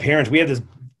bragging to my parents, we have this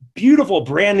beautiful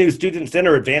brand new student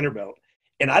center at Vanderbilt,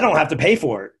 and I don't have to pay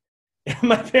for it. And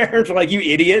my parents were like, you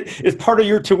idiot, it's part of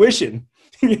your tuition.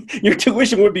 Your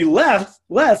tuition would be less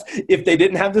if they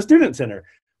didn't have the student center.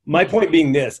 My point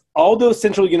being this, all those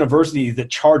central universities that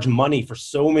charge money for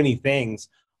so many things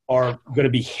are going to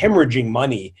be hemorrhaging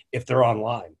money if they're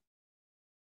online.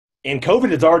 And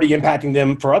COVID is already impacting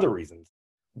them for other reasons.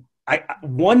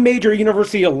 One major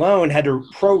university alone had to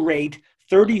prorate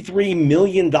 $33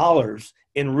 million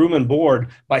in room and board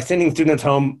by sending students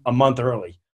home a month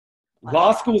early.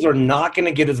 Law schools are not going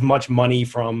to get as much money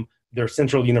from their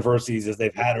central universities as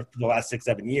they've had for the last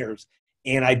 6-7 years.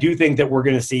 And I do think that we're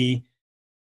going to see,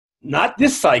 not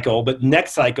this cycle, but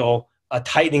next cycle, a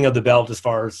tightening of the belt as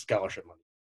far as scholarship money.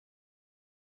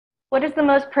 What is the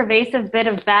most pervasive bit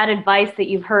of bad advice that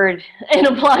you've heard in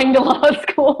applying to law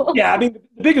school? Yeah, I mean,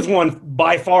 the biggest one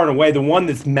by far and away, the one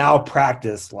that's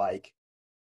malpractice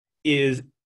is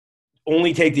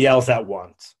only take the LSAT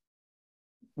once.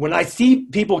 When I see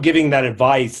people giving that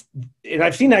advice, and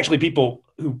I've seen actually people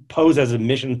who pose as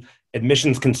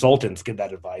admissions consultants give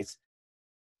that advice,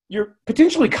 you're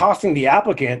potentially costing the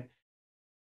applicant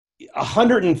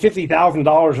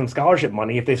 $150,000 in scholarship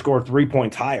money if they score 3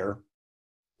 points higher,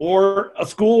 or a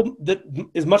school that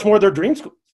is much more their dream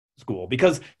school,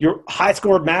 because your high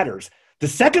score matters. The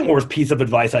second worst piece of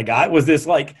advice I got was this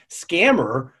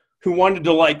scammer who wanted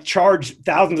to charge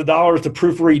thousands of dollars to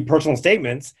proofread personal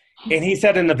statements. And he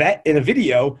said in a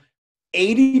video,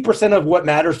 80% of what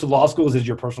matters to law schools is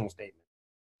your personal statement.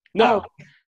 No,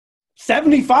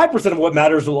 75% of what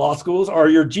matters to law schools are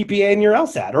your GPA and your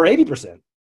LSAT, or 80%.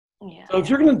 Yeah. So if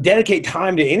you're going to dedicate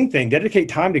time to anything, dedicate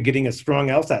time to getting a strong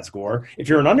LSAT score. If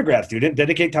you're an undergrad student,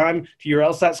 dedicate time to your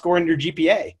LSAT score and your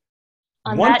GPA.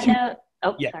 On that note,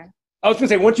 sorry. I was going to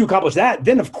say, once you accomplish that,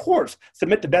 then of course,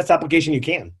 submit the best application you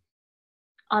can.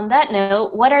 On that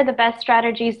note, what are the best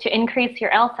strategies to increase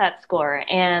your LSAT score,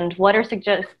 and what are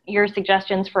your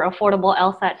suggestions for affordable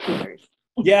LSAT tutors?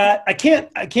 Yeah, I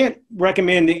can't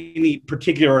recommend any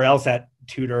particular LSAT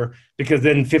tutor because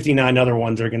then 59 other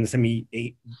ones are going to send me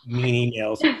mean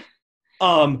emails.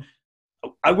 Um,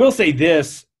 I will say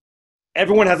this: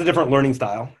 everyone has a different learning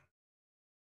style,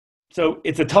 so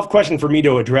it's a tough question for me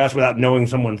to address without knowing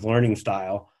someone's learning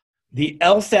style. The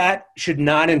LSAT should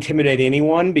not intimidate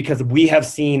anyone because I have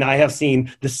seen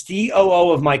the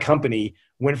COO of my company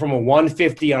went from a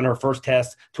 150 on her first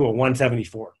test to a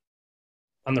 174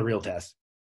 on the real test,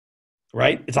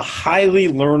 right? It's a highly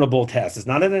learnable test. It's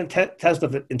not a test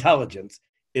of intelligence.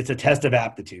 It's a test of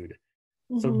aptitude.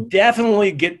 So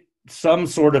definitely get some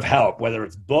sort of help, whether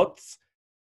it's books,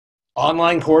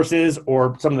 online courses,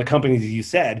 or some of the companies you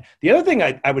said. The other thing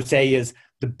I would say is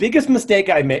the biggest mistake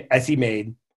I see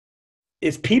made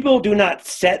is people do not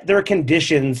set their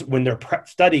conditions when they're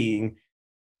studying.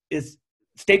 Is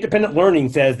state-dependent learning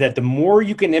says that the more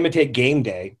you can imitate game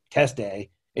day, test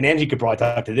day, and Angie could probably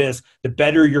talk to this, the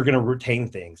better you're going to retain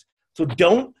things. So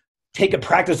don't take a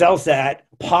practice LSAT,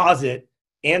 pause it,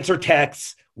 answer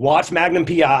texts, watch Magnum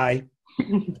PI.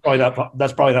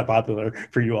 That's probably not popular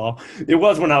for you all. It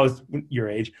was when I was your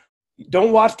age.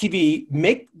 Don't watch TV.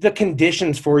 Make the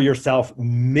conditions for yourself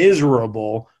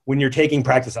miserable when you're taking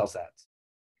practice LSATs.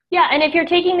 Yeah, and if you're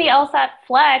taking the LSAT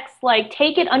Flex, like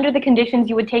take it under the conditions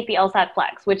you would take the LSAT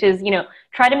Flex, which is,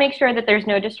 try to make sure that there's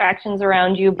no distractions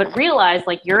around you, but realize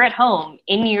like you're at home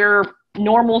in your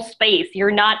normal space.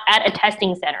 You're not at a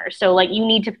testing center. So like you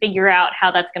need to figure out how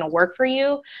that's going to work for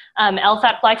you.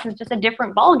 LSAT Flex is just a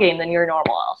different ballgame than your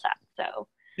normal LSAT. So,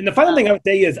 and the final thing I would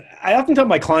say is I often tell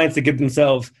my clients to give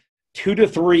themselves 2 to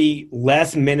 3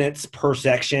 less minutes per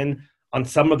section on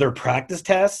some of their practice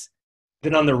tests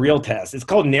than on the real test. It's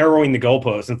called narrowing the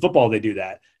goalposts. In football, they do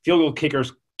that. Field goal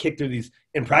kickers kick through these,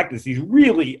 in practice, these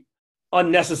really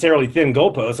unnecessarily thin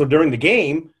goalposts. So during the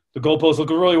game, the goalposts look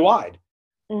really wide.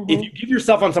 If you give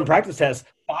yourself on some practice tests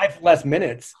 5 less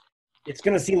minutes, it's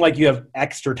going to seem like you have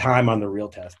extra time on the real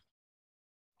test.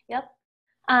 Yep.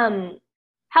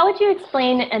 How would you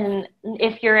explain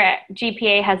if your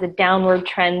GPA has a downward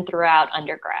trend throughout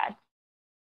undergrad?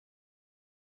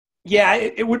 Yeah,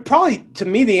 it would probably, to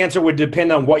me, the answer would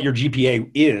depend on what your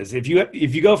GPA is. If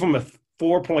you go from a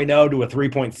 4.0 to a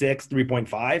 3.6,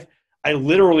 3.5, I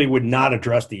literally would not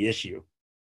address the issue.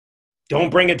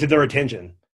 Don't bring it to their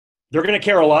attention. They're going to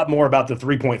care a lot more about the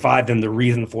 3.5 than the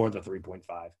reason for the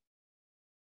 3.5.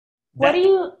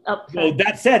 Well,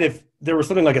 that said, if there was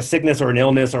something like a sickness or an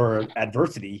illness or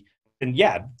adversity, then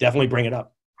yeah, definitely bring it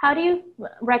up. How do you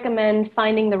recommend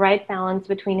finding the right balance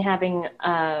between having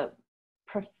a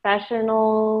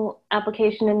professional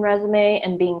application and resume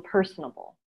and being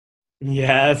personable?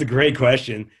 Yeah, that's a great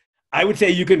question. I would say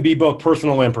you can be both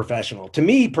personal and professional. To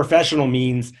me, professional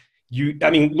means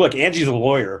look, Angie's a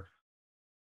lawyer.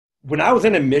 When I was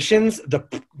in admissions,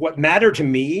 what mattered to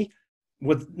me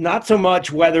was not so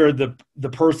much whether the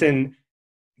person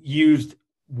used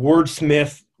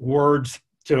wordsmith words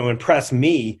to impress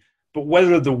me, but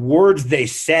whether the words they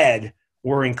said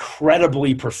were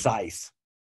incredibly precise.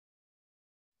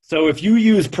 So if you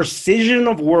use precision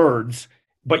of words,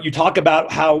 but you talk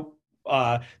about how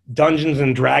Dungeons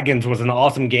and Dragons was an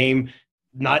awesome game,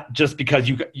 not just because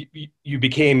you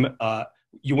became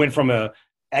you went from a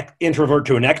introvert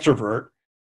to an extrovert.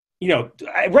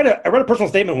 I read a personal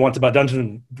statement once about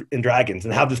Dungeons and Dragons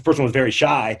and how this person was very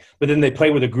shy, but then they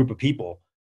play with a group of people.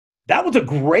 That was a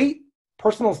great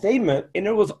personal statement, and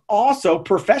it was also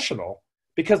professional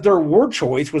because their word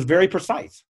choice was very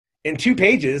precise. In 2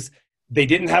 pages, they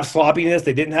didn't have sloppiness,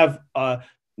 they didn't have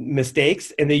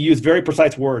mistakes, and they used very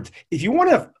precise words. If you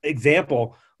want an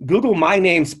example, Google my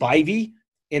name Spivey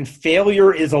and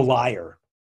failure is a liar.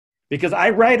 Because I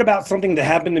write about something that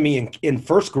happened to me in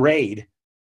first grade.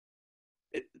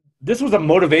 This was a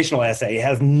motivational essay. It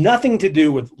has nothing to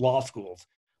do with law schools.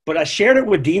 But I shared it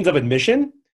with deans of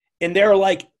admission, and they're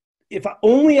like, if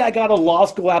only I got a law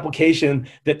school application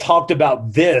that talked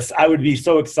about this, I would be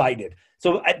so excited.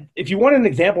 So if you want an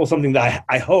example of something that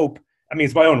I hope,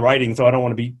 it's my own writing, so I don't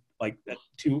want to be like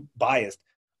too biased.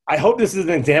 I hope this is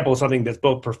an example of something that's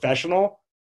both professional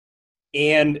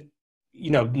and,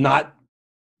 not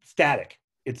static.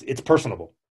 It's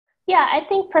personable. Yeah, I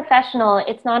think professional,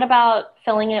 it's not about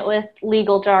filling it with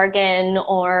legal jargon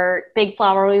or big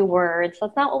flowery words.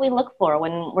 That's not what we look for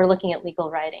when we're looking at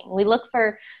legal writing. We look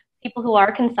for people who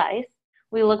are concise.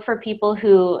 We look for people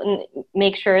who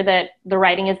make sure that the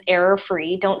writing is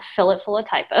error-free. Don't fill it full of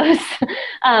typos.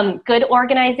 Good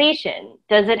organization.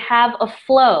 Does it have a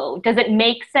flow? Does it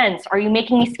make sense? Are you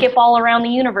making me skip all around the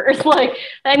universe? Like,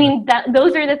 I mean,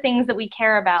 those are the things that we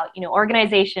care about. You know,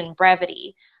 organization,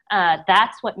 brevity.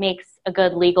 That's what makes a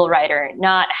good legal writer,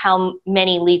 not how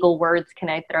many legal words can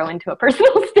I throw into a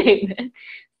personal statement.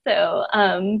 So,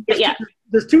 but yeah.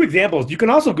 There's two examples. You can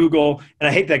also Google, and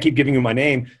I hate that I keep giving you my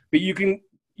name, but you can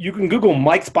Google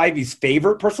Mike Spivey's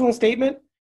favorite personal statement,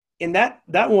 and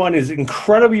that one is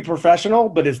incredibly professional,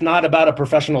 but it's not about a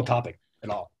professional topic at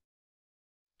all.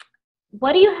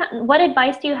 What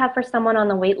advice do you have for someone on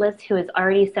the wait list who has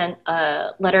already sent a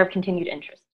letter of continued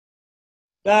interest?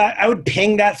 I would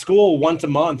ping that school once a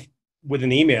month with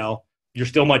an email. You're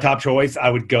still my top choice. I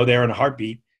would go there in a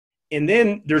heartbeat. And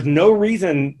then there's no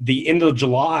reason the end of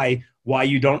July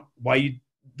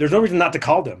there's no reason not to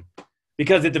call them.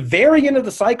 Because at the very end of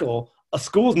the cycle, a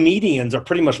school's medians are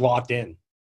pretty much locked in.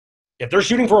 If they're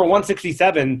shooting for a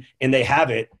 167 and they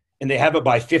have it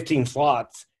by 15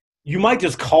 slots, you might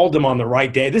just call them on the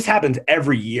right day. This happens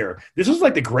every year. This is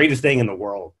like the greatest thing in the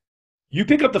world. You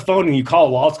pick up the phone and you call a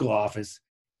law school office,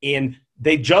 and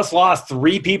they just lost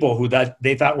 3 people who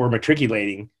they thought were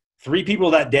matriculating. 3 people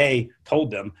that day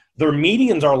told them. Their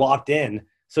medians are locked in.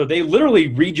 So they literally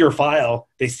read your file.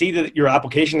 They see that your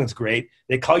application is great.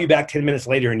 They call you back 10 minutes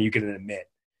later and you can admit.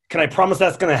 Can I promise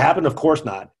that's going to happen? Of course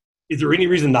not. Is there any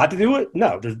reason not to do it?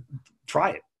 No, try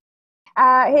it.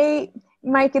 Hey,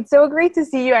 Mike, it's so great to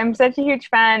see you. I'm such a huge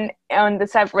fan on the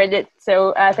subreddit.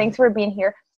 So thanks for being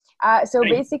here.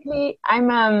 Basically, I'm,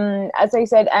 as I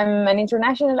said, I'm an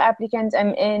international applicant.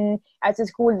 I'm at a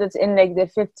school that's in like the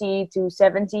 50 to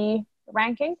 70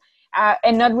 ranking.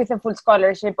 And not with a full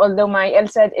scholarship, although my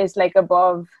LSAT is like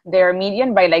above their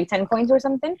median by like 10 points or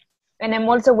something. And I'm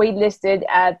also waitlisted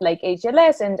at like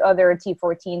HLS and other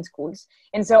T14 schools.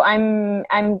 And so I'm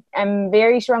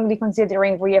very strongly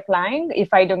considering reapplying if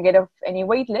I don't get off any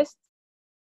waitlist.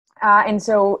 And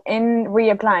so in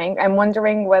reapplying, I'm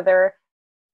wondering whether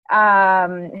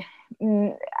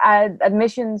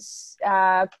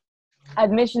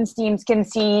admissions teams can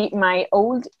see my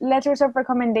old letters of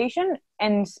recommendation,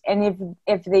 and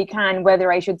if they can,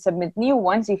 whether I should submit new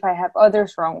ones if I have other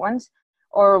strong ones,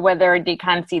 or whether they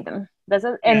can't see them.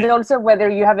 And also whether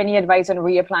you have any advice on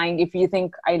reapplying if you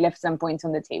think I left some points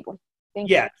on the table. Thank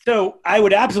you. So I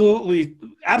would absolutely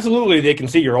they can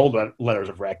see your old letters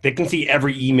of rec. They can see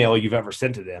every email you've ever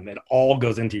sent to them. It all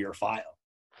goes into your file.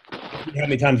 How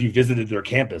many times you visited their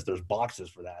campus, there's boxes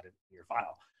for that in your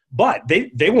file. But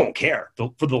they won't care.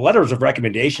 For the letters of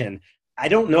recommendation, I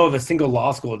don't know of a single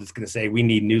law school that's going to say we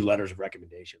need new letters of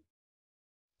recommendation.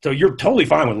 So you're totally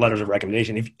fine with letters of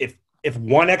recommendation. If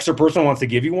one extra person wants to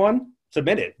give you one,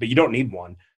 submit it, but you don't need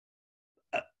one.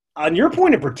 On your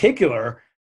point in particular,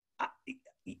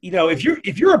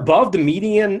 if you're above the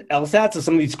median LSATs of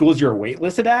some of these schools you're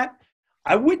waitlisted at,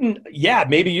 I wouldn't. Yeah,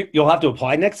 maybe you'll have to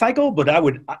apply next cycle, but I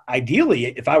would ideally,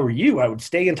 if I were you, I would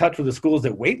stay in touch with the schools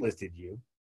that waitlisted you.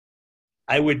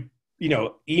 I would,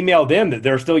 email them that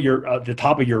they're still the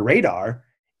top of your radar.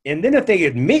 And then if they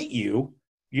admit you,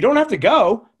 you don't have to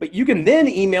go, but you can then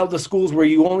email the schools where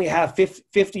you only have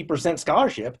 50%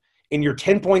 scholarship and you're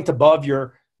 10 points above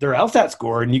their LSAT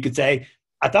score. And you could say,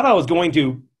 I thought I was going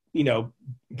to,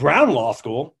 Brown Law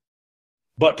School,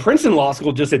 but Princeton Law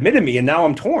School just admitted me and now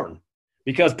I'm torn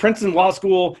because Princeton Law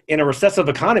School in a recessive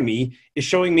economy is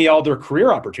showing me all their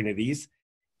career opportunities.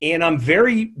 And I'm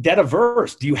very debt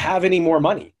averse. Do you have any more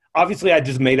money? Obviously, I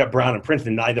just made up Brown and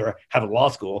Princeton. Neither have a law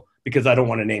school because I don't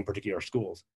want to name particular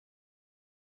schools.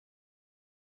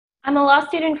 I'm a law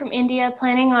student from India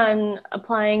planning on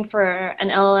applying for an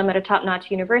LLM at a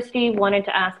top-notch university. Wanted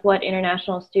to ask what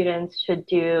international students should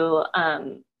do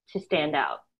to stand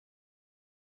out.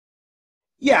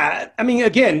 Yeah, I mean,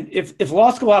 again, if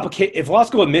law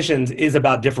school admissions is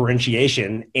about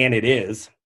differentiation, and it is,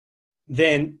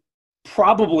 then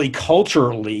probably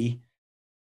culturally,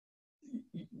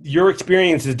 your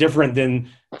experience is different than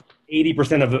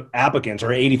 80% of applicants or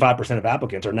 85% of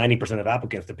applicants or 90% of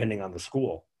applicants, depending on the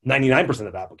school, 99%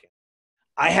 of applicants.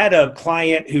 I had a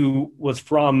client who was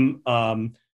from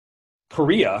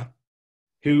Korea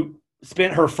who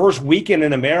spent her first weekend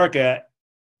in America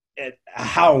at a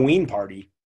Halloween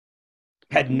party,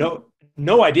 had no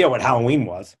idea what Halloween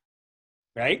was,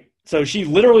 right? So she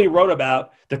literally wrote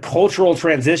about the cultural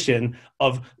transition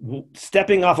of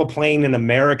stepping off a plane in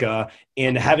America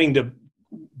and having to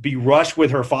be rushed with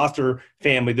her foster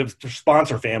family, the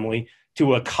sponsor family,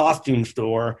 to a costume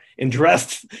store and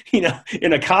dressed, in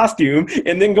a costume,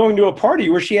 and then going to a party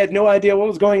where she had no idea what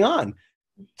was going on.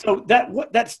 So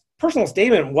that's personal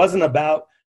statement wasn't about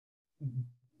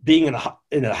being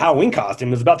in a Halloween costume.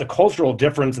 It was about the cultural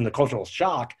difference and the cultural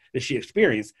shock that she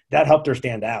experienced. That helped her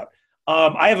stand out.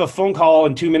 I have a phone call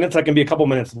in 2 minutes. I can be a couple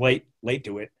minutes late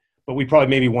to it, but we probably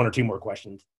maybe one or two more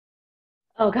questions.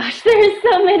 Oh gosh, there's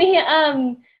so many.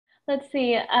 Let's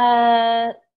see.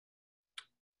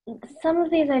 Some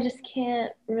of these I just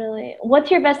can't really.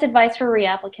 What's your best advice for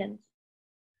reapplicants?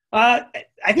 I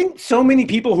think so many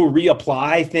people who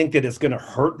reapply think that it's going to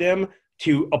hurt them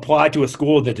to apply to a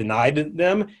school that denied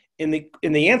them. And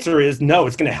the answer is no,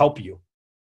 it's going to help you.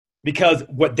 Because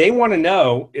what they want to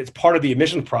know is part of the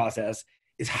admissions process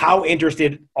is how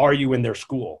interested are you in their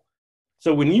school.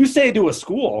 So when you say to a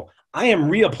school, I am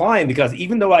reapplying because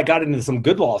even though I got into some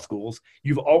good law schools,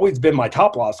 you've always been my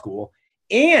top law school.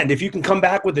 And if you can come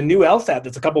back with a new LSAT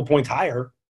that's a couple points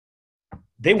higher,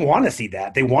 they want to see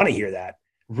that. They want to hear that.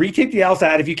 Retake the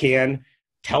LSAT if you can.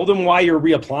 Tell them why you're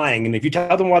reapplying. And if you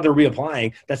tell them why they're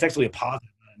reapplying, that's actually a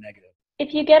positive, not a negative.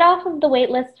 If you get off of the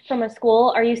wait list from a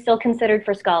school, are you still considered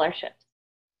for scholarships?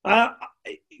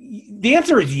 The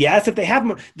answer is yes. If they have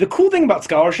them, the cool thing about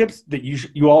scholarships that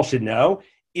you all should know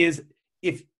is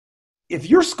if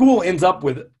your school ends up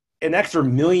with an extra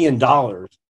 $1 million,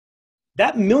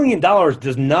 that $1 million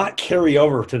does not carry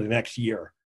over to the next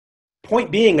year. Point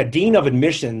being, a dean of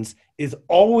admissions is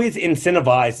always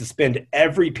incentivized to spend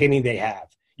every penny they have.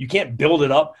 You can't build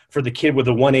it up for the kid with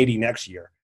a 180 next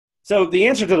year. So the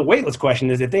answer to the waitlist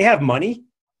question is if they have money,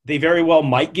 they very well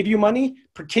might give you money,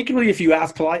 particularly if you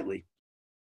ask politely.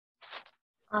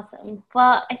 Awesome.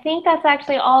 Well, I think that's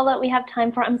actually all that we have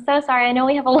time for. I'm so sorry. I know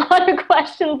we have a lot of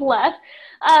questions left.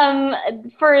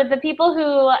 For the people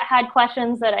who had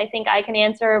questions that I think I can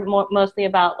answer, mostly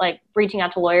about like reaching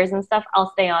out to lawyers and stuff,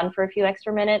 I'll stay on for a few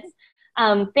extra minutes.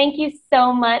 Thank you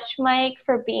so much, Mike,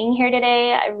 for being here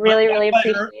today. I really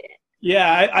appreciate it.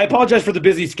 Yeah, I apologize for the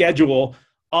busy schedule.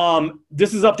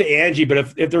 This is up to Angie,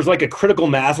 but if there's like a critical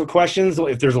mass of questions,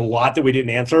 if there's a lot that we didn't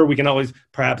answer, we can always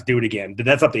perhaps do it again. But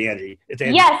that's up to Angie. It's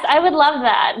Angie. Yes, I would love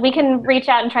that. We can reach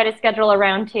out and try to schedule a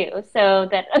round two so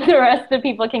that the rest of the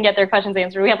people can get their questions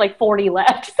answered. We have like 40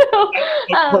 left. So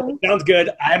sounds good.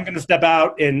 I'm going to step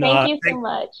out and thank you so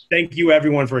much. Thank you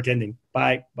everyone for attending.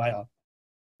 Bye. Bye all.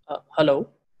 Hello.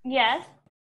 Yes.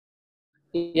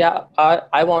 Yeah,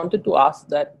 I wanted to ask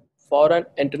that for an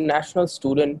international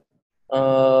student,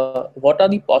 what are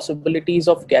the possibilities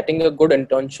of getting a good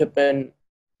internship in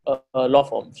law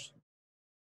firms?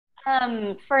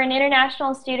 For an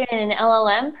international student in an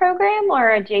LLM program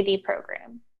or a JD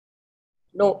program?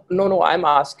 No. I'm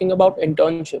asking about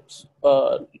internships.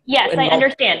 Yes, I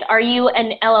understand. Are you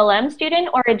an LLM student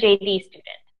or a JD student?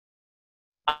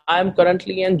 I'm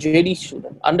currently a JD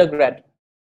student, undergrad.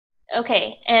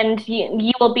 Okay, and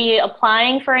you will be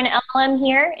applying for an LLM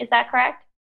here, is that correct?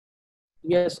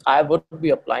 Yes, I would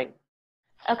be applying.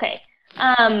 Okay.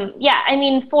 Yeah, I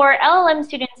mean, for LLM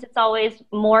students, it's always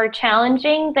more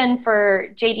challenging than for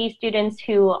JD students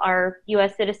who are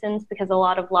U.S. citizens because a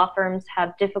lot of law firms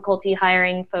have difficulty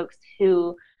hiring folks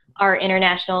who are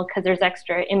international because there's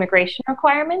extra immigration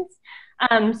requirements.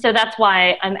 So that's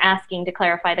why I'm asking to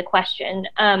clarify the question.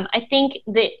 I think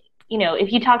that,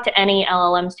 if you talk to any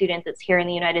LLM student that's here in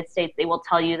the United States, they will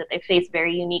tell you that they face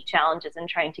very unique challenges in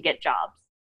trying to get jobs.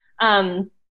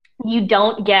 You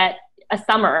don't get a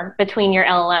summer between your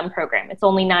LLM program. It's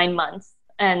only 9 months.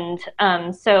 And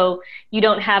so you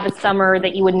don't have a summer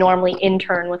that you would normally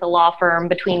intern with a law firm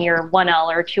between your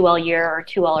 1L or 2L year or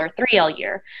 2L or 3L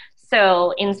year.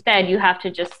 So instead, you have to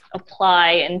just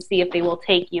apply and see if they will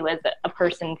take you as a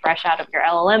person fresh out of your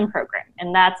LLM program.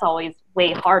 And that's always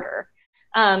way harder.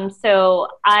 So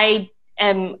I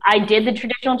did the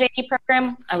traditional JD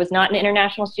program. I was not an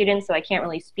international student, so I can't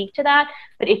really speak to that.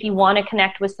 But if you want to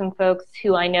connect with some folks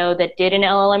who I know that did an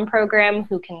LLM program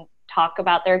who can talk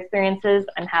about their experiences,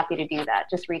 I'm happy to do that.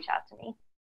 Just reach out to me.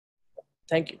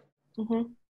 Thank you. Mm-hmm.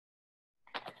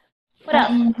 What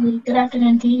else? Good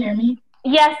afternoon. Can you hear me?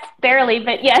 Yes, barely,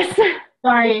 but yes.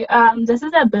 Sorry, this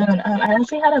is Boone. I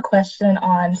actually had a question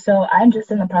so I'm just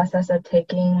in the process of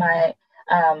taking my,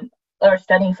 or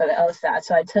studying for the LSAT.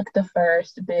 So I took the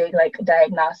first big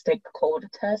diagnostic cold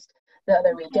test the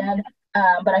other weekend,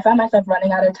 but I found myself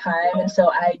running out of time. And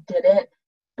so I didn't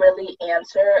really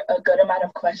answer a good amount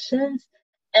of questions.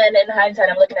 And in hindsight,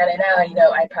 I'm looking at it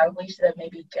now, I probably should have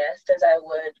maybe guessed as I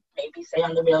would maybe say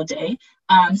on the real day.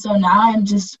 So now I'm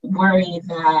just worried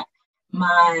that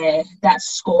that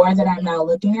score that I'm now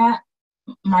looking at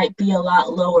might be a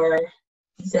lot lower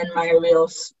than my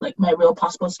real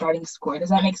possible starting score. Does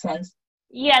that make sense?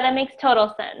 Yeah, that makes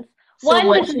total sense.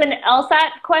 One, this is an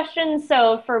LSAT question,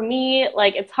 so for me,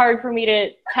 like, it's hard for me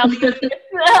to tell you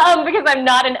because I'm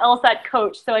not an LSAT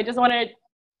coach, so I just want to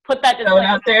put that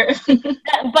out there.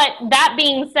 But that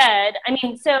being said, I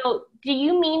mean, so do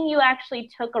you mean you actually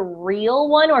took a real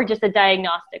one or just a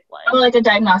diagnostic one? Oh, like a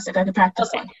diagnostic, like a practice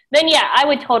one. Then yeah, I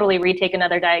would totally retake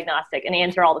another diagnostic and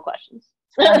answer all the questions.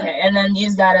 Okay, and then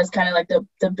use that as kind of like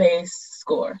the base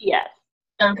score. Yes.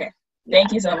 Okay.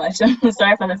 Thank you so much.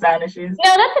 Sorry for the sound issues.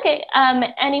 No, that's okay.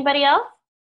 Anybody else?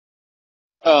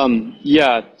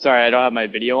 Yeah, sorry, I don't have my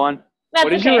video on. That's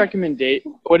What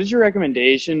is your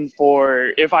recommendation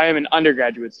for if I am an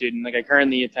undergraduate student, like I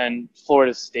currently attend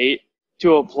Florida State,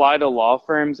 to apply to law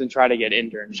firms and try to get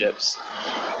internships?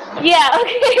 Yeah,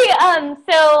 okay.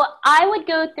 So I would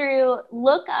go through,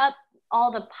 look up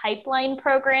all the pipeline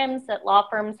programs that law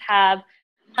firms have.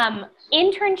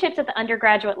 Internships at the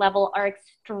undergraduate level are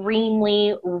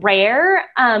extremely rare.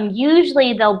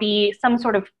 Usually there'll be some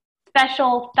sort of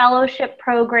special fellowship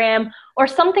program or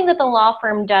something that the law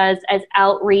firm does as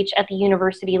outreach at the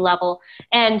university level.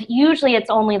 And usually it's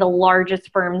only the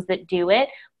largest firms that do it.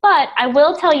 But I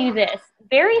will tell you this,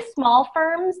 very small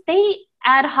firms, they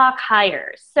ad hoc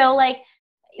hires. So like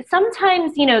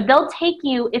sometimes, you know, they'll take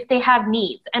you if they have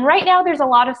needs. And right now there's a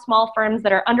lot of small firms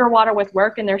that are underwater with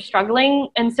work and they're struggling.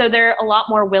 And so they're a lot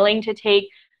more willing to take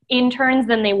interns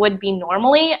than they would be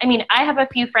normally. I mean, I have a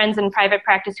few friends in private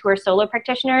practice who are solo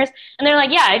practitioners, and they're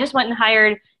like, yeah, I just went and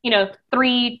hired,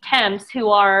 3 temps who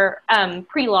are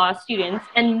pre-law students,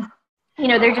 and,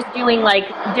 they're just doing like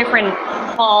different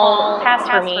small tasks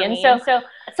for me. And so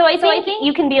I think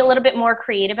you can be a little bit more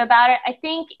creative about it. I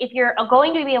think if you're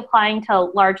going to be applying to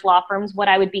large law firms, what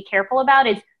I would be careful about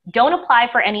is don't apply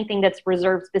for anything that's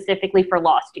reserved specifically for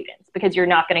law students, because you're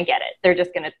not going to get it. They're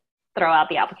just going to throw out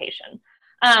the application.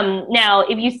 Now,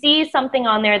 if you see something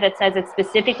on there that says it's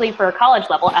specifically for a college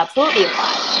level, absolutely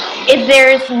apply. If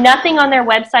there's nothing on their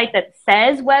website that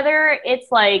says whether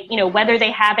it's like, whether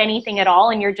they have anything at all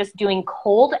and you're just doing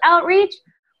cold outreach,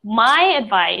 my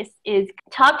advice is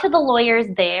talk to the lawyers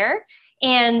there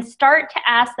and start to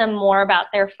ask them more about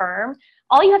their firm.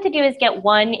 All you have to do is get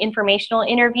one informational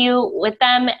interview with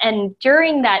them, and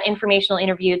during that informational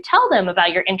interview, tell them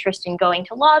about your interest in going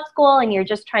to law school and you're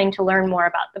just trying to learn more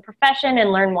about the profession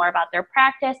and learn more about their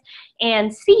practice,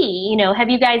 and see, have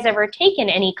you guys ever taken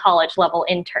any college level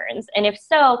interns? And if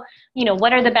so,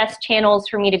 what are the best channels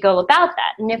for me to go about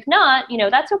that? And if not,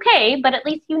 that's okay, but at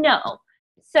least you know.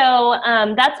 So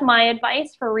that's my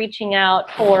advice for reaching out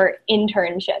for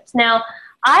internships. Now,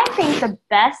 I think the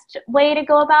best way to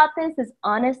go about this is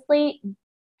honestly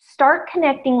start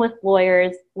connecting with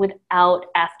lawyers without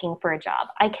asking for a job.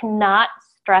 I cannot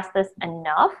stress this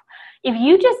enough. If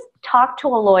you just talk to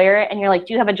a lawyer and you're like,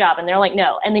 do you have a job? And they're like,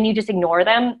 no. And then you just ignore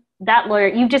them, that lawyer,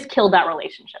 you've just killed that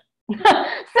relationship.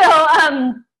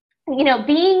 So,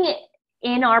 being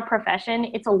in our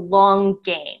profession, it's a long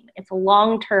game. It's a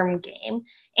long-term game.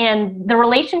 And the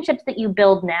relationships that you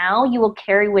build now, you will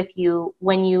carry with you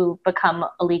when you become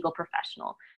a legal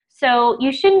professional. So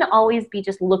you shouldn't always be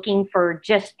just looking for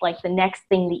just like the next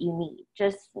thing that you need.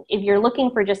 Just if you're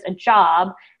looking for just a job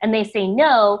and they say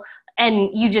no, and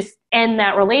you just end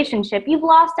that relationship, you've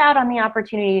lost out on the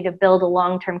opportunity to build a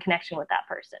long-term connection with that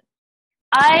person.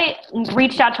 I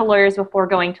reached out to lawyers before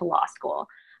going to law school.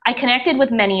 I connected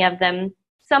with many of them.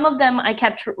 Some of them I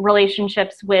kept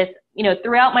relationships with,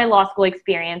 throughout my law school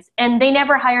experience, and they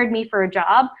never hired me for a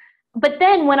job. But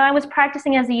then when I was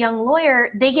practicing as a young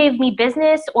lawyer, they gave me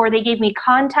business or they gave me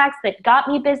contacts that got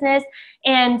me business,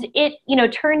 and it,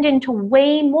 turned into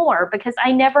way more because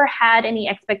I never had any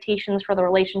expectations for the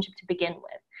relationship to begin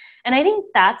with. And I think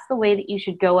that's the way that you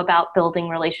should go about building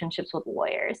relationships with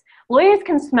lawyers. Lawyers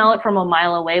can smell it from a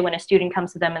mile away when a student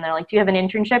comes to them and they're like, do you have an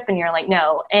internship? And you're like,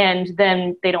 no. And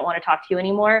then they don't want to talk to you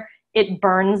anymore. It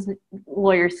burns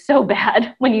lawyers so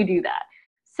bad when you do that.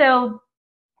 So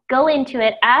go into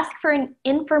it, ask for an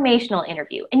informational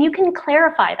interview. And you can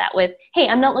clarify that with, hey,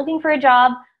 I'm not looking for a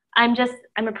job. I'm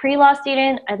a pre-law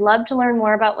student. I'd love to learn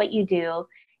more about what you do.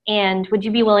 And would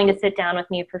you be willing to sit down with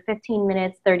me for 15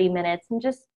 minutes, 30 minutes, and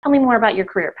just tell me more about your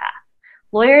career path?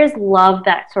 Lawyers love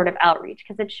that sort of outreach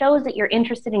because it shows that you're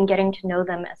interested in getting to know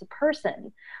them as a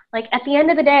person. Like at the end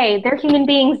of the day, they're human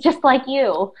beings just like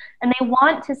you, and they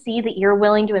want to see that you're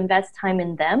willing to invest time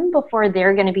in them before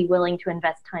they're going to be willing to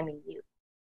invest time in you.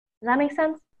 Does that make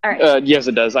sense? All right. Yes,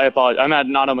 it does. I apologize. I'm at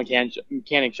an auto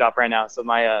mechanic shop right now, so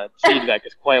my feedback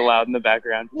is quite loud in the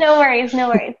background. No worries.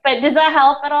 But does that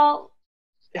help at all?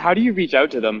 How do you reach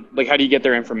out to them? Like, how do you get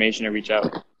their information to reach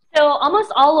out? So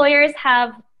almost all lawyers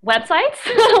have websites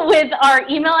with our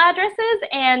email addresses,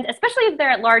 and especially if they're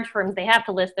at large firms, they have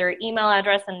to list their email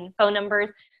address and phone numbers.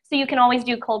 So you can always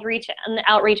do cold reach and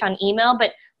outreach on email,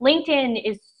 but LinkedIn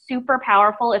is super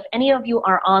powerful. If any of you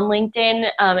are on LinkedIn,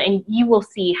 and you will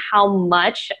see how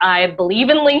much I believe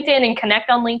in LinkedIn and connect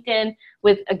on LinkedIn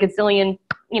with a gazillion,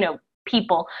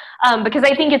 people, because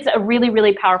I think it's a really,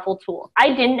 really powerful tool. I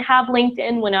didn't have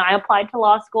LinkedIn when I applied to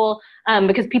law school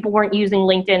because people weren't using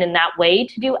LinkedIn in that way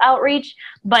to do outreach.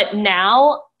 But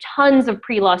now tons of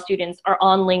pre-law students are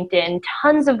on LinkedIn.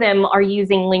 Tons of them are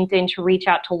using LinkedIn to reach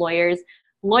out to lawyers.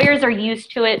 Lawyers are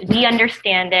used to it. We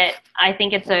understand it. I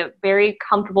think it's a very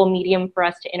comfortable medium for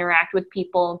us to interact with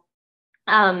people.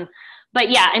 But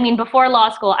yeah, I mean, before law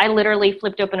school, I literally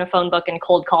flipped open a phone book and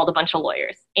cold called a bunch of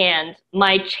lawyers. And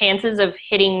my chances of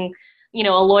hitting, a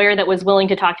lawyer that was willing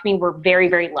to talk to me were very,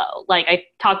 very low. Like I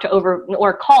called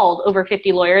over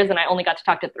 50 lawyers and I only got to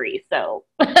talk to 3. So,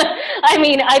 I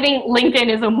mean, I think LinkedIn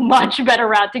is a much better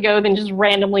route to go than just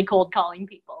randomly cold calling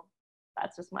people.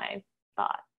 That's just my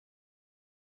thought.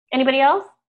 Anybody else?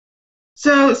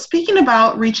 So speaking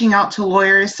about reaching out to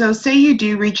lawyers, so say you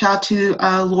do reach out to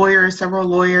a lawyer, several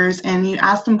lawyers, and you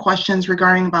ask them questions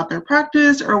regarding about their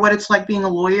practice or what it's like being a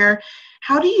lawyer.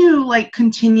 How do you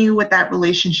continue with that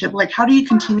relationship? How do you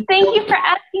continue? Thank you for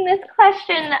asking this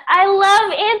question. I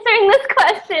love answering this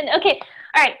question. Okay.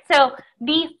 All right. So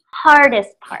the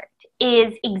hardest part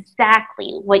is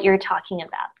exactly what you're talking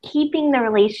about, keeping the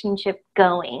relationship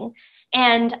going.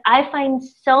 And I find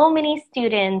so many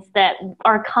students that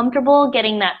are comfortable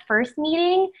getting that first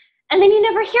meeting, and then you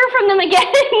never hear from them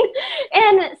again.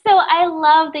 And so I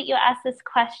love that you asked this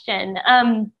question.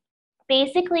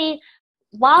 Basically,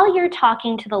 while you're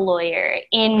talking to the lawyer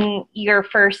in your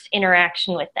first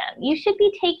interaction with them, you should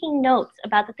be taking notes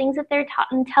about the things that they're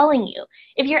telling you.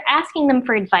 If you're asking them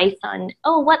for advice on,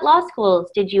 what law schools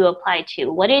did you apply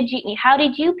to? How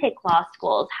did you pick law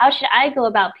schools? How should I go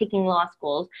about picking law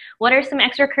schools? What are some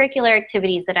extracurricular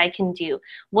activities that I can do?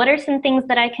 What are some things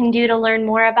that I can do to learn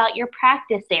more about your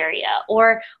practice area?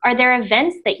 Or are there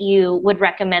events that you would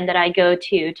recommend that I go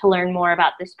to learn more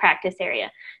about this practice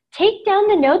area? Take down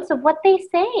the notes of what they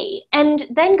say and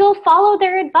then go follow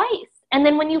their advice. And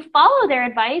then when you follow their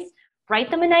advice, write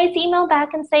them a nice email back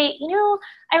and say,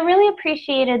 I really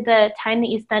appreciated the time that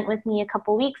you spent with me a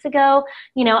couple weeks ago.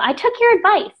 I took your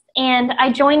advice and I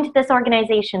joined this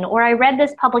organization, or I read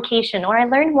this publication, or I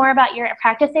learned more about your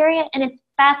practice area and it's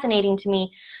fascinating to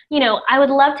me. I would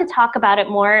love to talk about it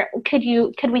more. Could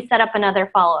we set up another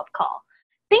follow-up call?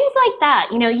 Things like that.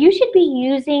 You should be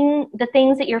using the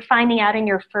things that you're finding out in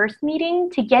your first meeting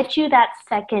to get you that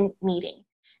second meeting.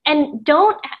 And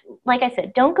like I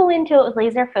said, don't go into it with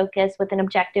laser focus with an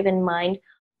objective in mind.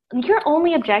 Your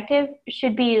only objective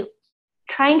should be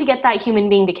trying to get that human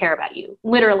being to care about you.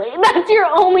 Literally, that's your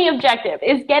only objective,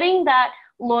 is getting that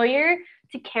lawyer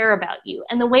to care about you.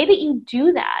 And the way that you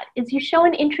do that is you show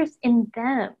an interest in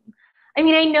them. I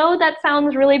mean, I know that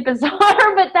sounds really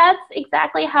bizarre, but that's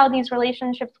exactly how these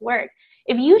relationships work.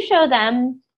 If you show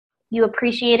them you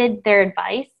appreciated their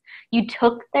advice, you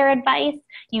took their advice,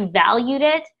 you valued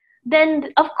it, then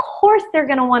of course they're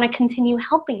going to want to continue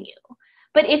helping you.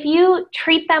 But if you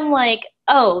treat them like,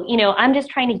 I'm just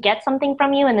trying to get something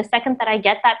from you, and the second that I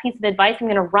get that piece of advice, I'm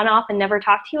going to run off and never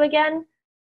talk to you again,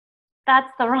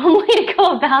 that's the wrong way to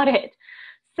go about it.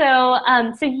 So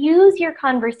use your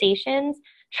conversations.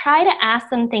 Try to ask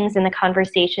them things in the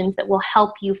conversations that will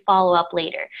help you follow up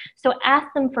later. So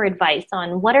ask them for advice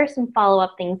on what are some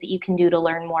follow-up things that you can do to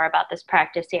learn more about this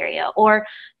practice area, or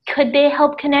could they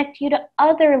help connect you to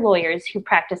other lawyers who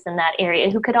practice in that area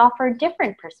who could offer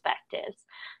different perspectives.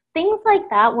 Things like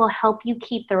that will help you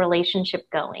keep the relationship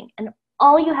going. And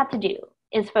all you have to do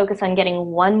is focus on getting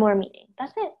one more meeting.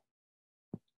 That's it.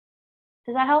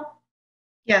 Does that help?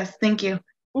 Yes, thank you.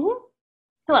 Mm-hmm.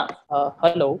 Who else?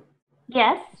 Hello.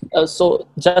 Yes. So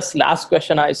just last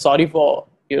question. Sorry for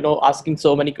asking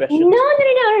so many questions.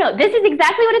 No. This is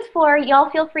exactly what it's for. Y'all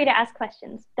feel free to ask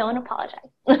questions. Don't apologize.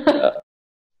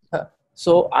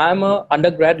 So I'm a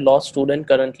undergrad law student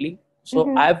currently.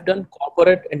 So I've done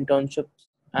corporate internships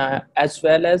as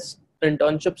well as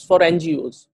internships for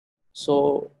NGOs.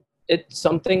 So it's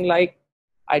something like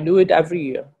I do it every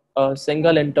year, a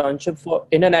single internship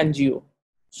in an NGO.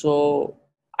 So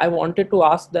I wanted to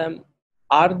ask them,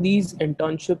 are these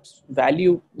internships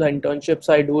value the internships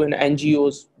I do in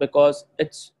NGOs, because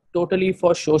it's totally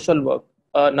for social work,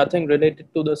 nothing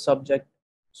related to the subject.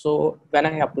 So when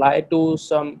I apply to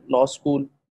some law school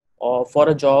or for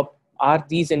a job, are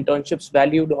these internships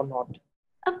valued or not?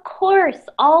 Of course,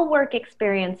 all work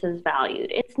experience is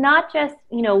valued. It's not just,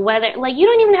 whether, you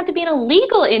don't even have to be in a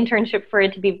legal internship for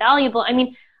it to be valuable. I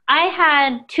mean, I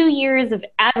had 2 years of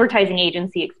advertising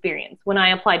agency experience when I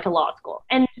applied to law school.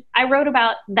 And I wrote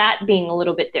about that being a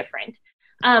little bit different.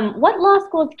 What law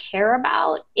schools care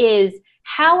about is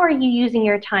how are you using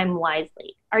your time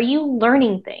wisely? Are you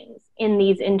learning things in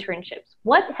these internships?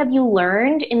 What have you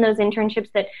learned in those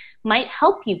internships that might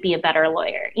help you be a better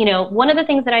lawyer? You know, one of the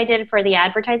things that I did for the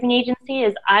advertising agency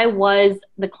is I was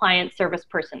the client service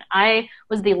person. I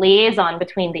was the liaison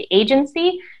between the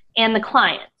agency and the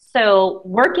client. So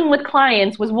working with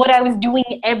clients was what I was doing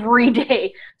every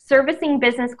day, servicing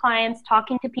business clients,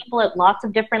 talking to people at lots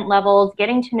of different levels,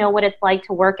 getting to know what it's like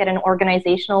to work at an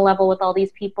organizational level with all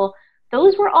these people.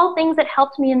 Those were all things that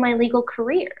helped me in my legal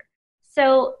career.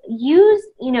 So use,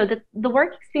 you know, the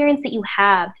work experience that you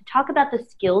have to talk about the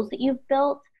skills that you've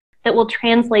built that will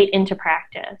translate into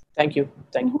practice. Thank you.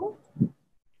 Thank you.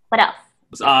 What else?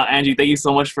 Angie, thank you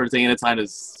so much for taking the time to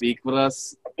speak with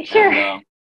us. Sure. And,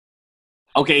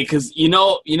 okay, because you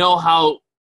know how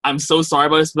I'm so sorry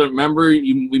about this, but remember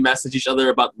we messaged each other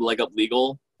about Leg Up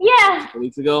Legal? Yeah. A couple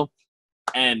weeks ago,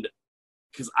 and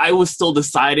because I was still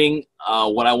deciding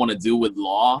what I want to do with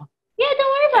law. Yeah, don't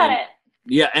worry about it.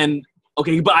 Yeah, and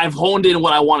okay, but I've honed in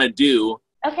what I want to do.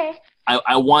 Okay.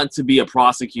 I want to be a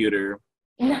prosecutor.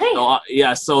 Nice. So,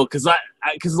 yeah, so because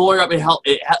lawyer up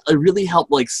it really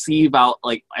helped like sieve out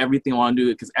like everything I want to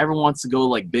do, because everyone wants to go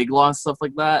like big law and stuff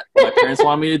like that. My parents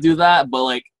wanted me to do that, but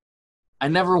like I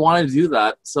never wanted to do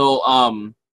that. So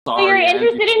sorry. So you're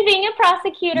interested in being a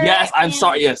prosecutor? Yes, I'm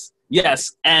sorry.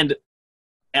 Yes, and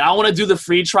I want to do the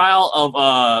free trial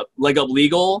of Leg Up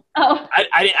Legal. Oh.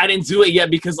 I didn't do it yet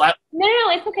because I. No,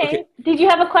 it's okay. Did you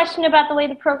have a question about the way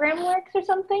the program works or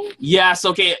something? Yes.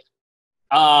 Okay.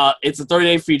 It's a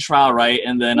 30-day free trial, right?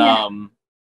 And then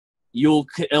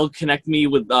it'll connect me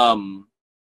with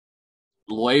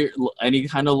lawyer, any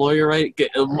kind of lawyer, right?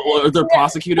 Or the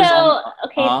prosecutors. So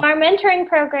for our mentoring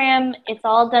program, it's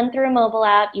all done through a mobile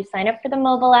app. You sign up for the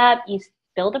mobile app. You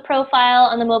build a profile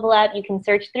on the mobile app. You can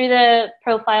search through the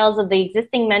profiles of the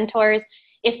existing mentors.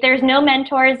 If there's no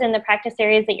mentors in the practice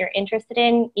areas that you're interested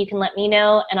in, you can let me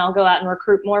know, and I'll go out and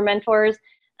recruit more mentors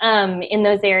in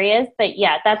those areas. But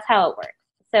yeah, that's how it works.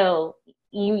 So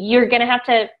you're going to have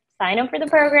to sign up for the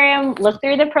program, look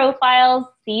through the profiles,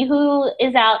 see who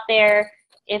is out there.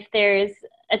 If there's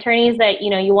attorneys that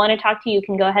you want to talk to, you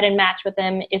can go ahead and match with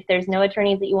them. If there's no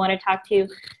attorneys that you want to talk to,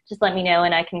 just let me know,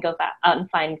 and I can go out and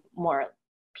find more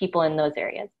people in those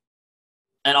areas.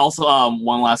 And also,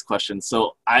 one last question.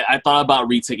 So I thought about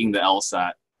retaking the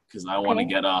LSAT because I want to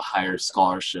get a higher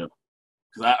scholarship.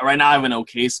 Because right now I have an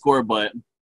okay score, but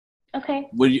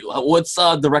what's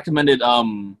the recommended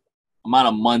amount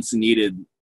of months needed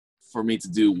for me to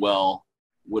do well?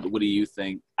 What do you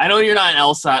think? I know you're not an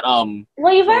LSAT.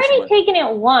 Well, you've already taken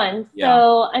it once,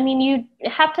 so I mean, you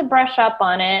have to brush up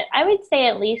on it. I would say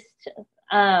at least,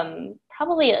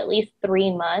 probably at least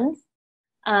 3 months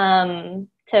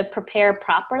to prepare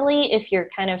properly if you're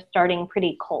kind of starting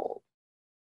pretty cold.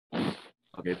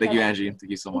 Okay, thank you, Angie. Thank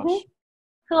you so much.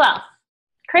 Who else?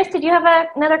 Chris, did you have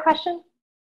another question?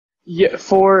 Yeah,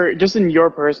 for just in your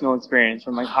personal experience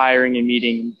from like hiring and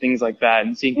meeting and things like that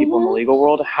and seeing people in the legal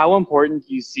world, how important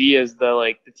do you see as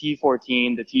the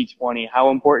T14, the T20,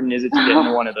 how important is it to get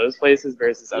into one of those places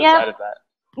versus outside of that?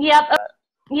 Yep.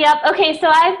 Okay, so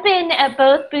I've been at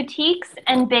both boutiques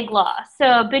and big law.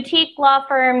 So a boutique law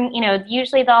firm,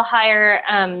 usually they'll hire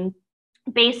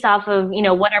based off of,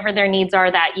 whatever their needs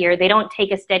are that year. They don't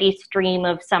take a steady stream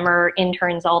of summer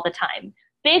interns all the time.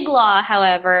 Big law,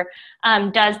 however,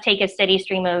 does take a steady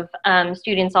stream of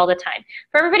students all the time.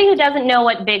 For everybody who doesn't know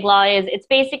what big law is, it's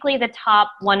basically the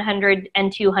top 100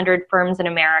 and 200 firms in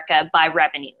America by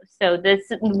revenue. So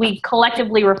we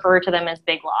collectively refer to them as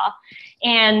big law.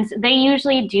 And they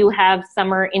usually do have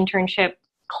summer internship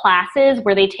classes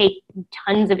where they take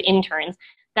tons of interns.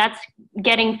 That's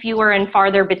getting fewer and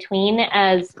farther between,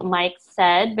 as Mike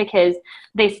said, because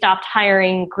they stopped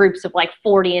hiring groups of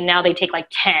 40 and now they take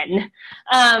 10.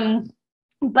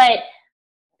 But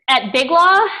at big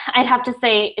law, I'd have to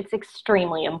say it's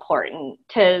extremely important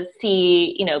to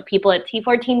see, people at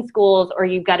T14 schools, or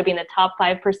you've got to be in the top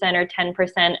 5% or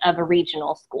 10% of a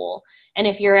regional school. And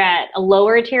if you're at a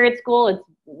lower tiered school, it's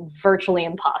virtually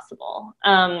impossible.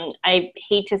 I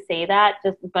hate to say that,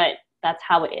 but that's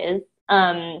how it is.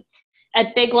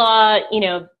 At big law,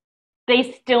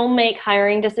 they still make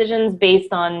hiring decisions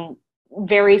based on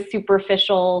very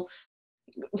superficial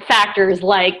factors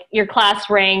like your class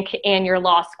rank and your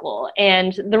law school.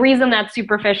 And the reason that's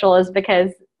superficial is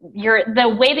because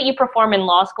the way that you perform in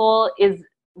law school is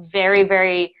very,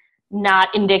 very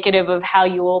not indicative of how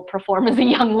you will perform as a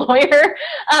young lawyer.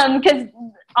 Because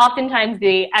oftentimes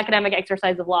the academic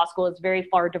exercise of law school is very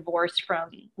far divorced from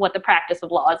what the practice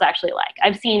of law is actually like.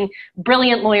 I've seen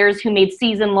brilliant lawyers who made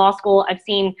C's in law school. I've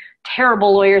seen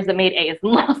terrible lawyers that made A's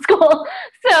in law school.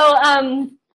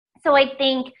 So I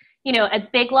think,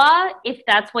 at Big Law, if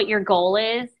that's what your goal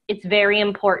is, it's very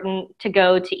important to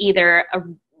go to either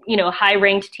a,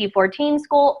 high-ranked T14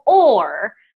 school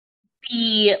or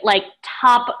be like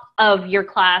top of your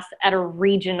class at a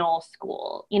regional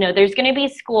school. There's going to be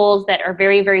schools that are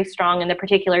very, very strong in the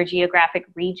particular geographic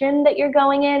region that you're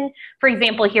going in. For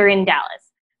example, here in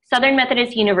Dallas, Southern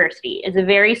Methodist University is a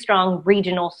very strong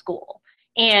regional school.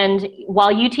 And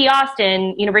while UT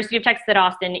Austin, University of Texas at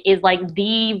Austin, is like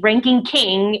the ranking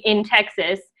king in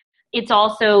Texas, it's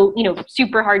also,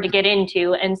 super hard to get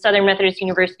into. And Southern Methodist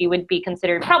University would be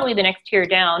considered probably the next tier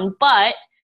down, but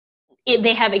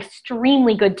they have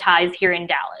extremely good ties here in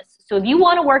Dallas. So if you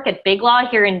want to work at Big Law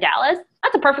here in Dallas,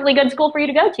 that's a perfectly good school for you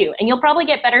to go to. And you'll probably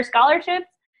get better scholarships,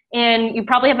 and you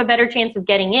probably have a better chance of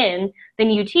getting in than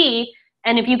UT.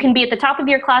 And if you can be at the top of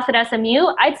your class at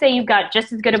SMU, I'd say you've got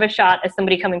just as good of a shot as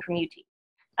somebody coming from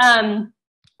UT.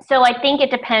 So I think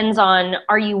it depends on,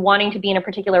 are you wanting to be in a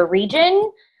particular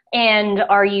region? And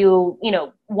are you,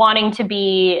 wanting to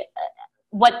be,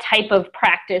 what type of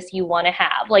practice you want to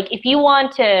have? Like if you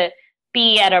want to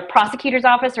be at a prosecutor's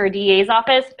office or a DA's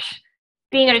office,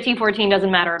 being at a T14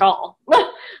 doesn't matter at all.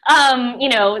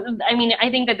 I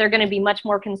think that they're going to be much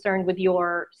more concerned with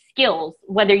your skills,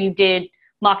 whether you did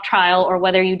mock trial or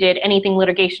whether you did anything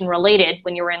litigation related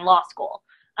when you were in law school,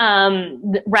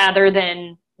 rather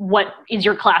than what is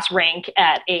your class rank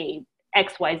at a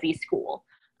XYZ school.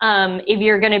 If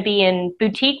you're going to be in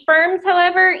boutique firms,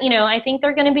 however, I think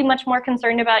they're going to be much more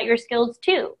concerned about your skills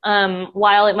too.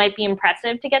 While it might be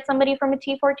impressive to get somebody from a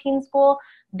T14 school,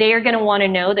 they're going to want to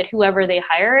know that whoever they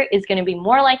hire is going to be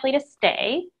more likely to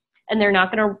stay, and they're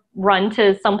not going to run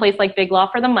to someplace like Big Law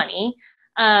for the money,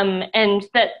 and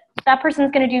that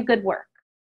person's going to do good work.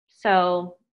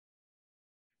 So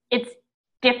it's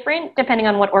different depending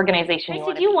on what organization you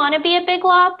want. Did you want to be at Big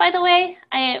Law, by the way?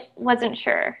 I wasn't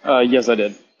sure. Yes, I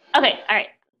did. Okay, all right.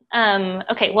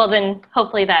 Okay, well then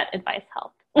hopefully that advice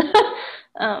helped.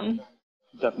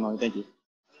 Definitely, thank you.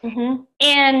 Mm-hmm.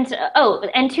 And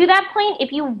to that point,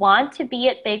 if you want to be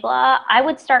at Big Law, I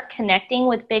would start connecting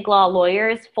with Big Law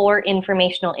lawyers for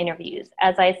informational interviews.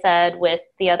 As I said with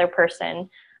the other person,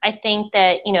 I think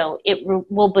that, it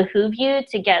will behoove you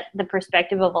to get the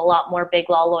perspective of a lot more Big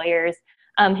Law lawyers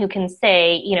who can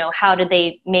say, how did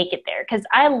they make it there? Because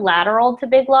I lateraled to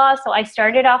Big Law, so I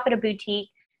started off at a boutique,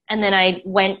 and then I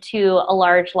went to a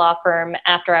large law firm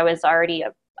after I was already,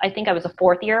 I think I was a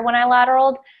fourth year when I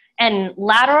lateraled. And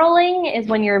lateraling is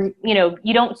when you're,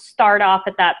 you don't start off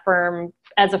at that firm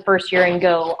as a first year and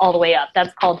go all the way up.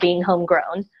 That's called being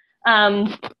homegrown.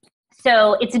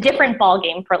 So it's a different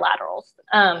ballgame for laterals.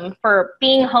 For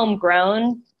being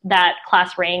homegrown, that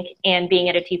class rank and being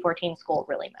at a T14 school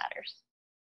really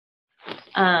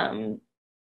matters.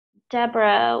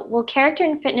 Deborah, will character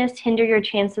and fitness hinder your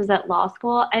chances at law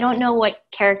school? I don't know what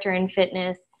character and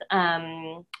fitness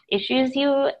issues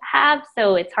you have,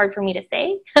 so it's hard for me to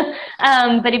say.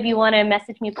 But if you want to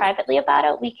message me privately about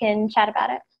it, we can chat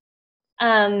about it.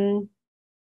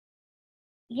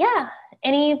 Yeah,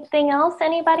 anything else,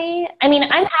 anybody? I mean,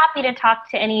 I'm happy to talk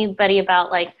to anybody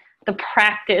about like the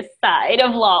practice side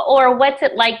of law, or what's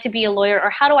it like to be a lawyer,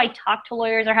 or how do I talk to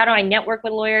lawyers, or how do I network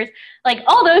with lawyers, like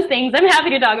all those things I'm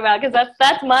happy to talk about, because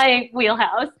that's my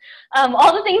wheelhouse.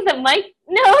 All the things that Mike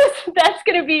knows, that's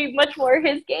going to be much more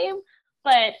his game.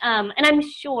 But and I'm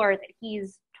sure that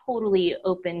he's totally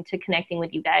open to connecting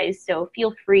with you guys, so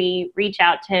feel free, reach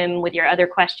out to him with your other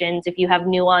questions if you have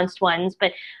nuanced ones.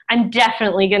 But I'm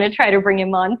definitely going to try to bring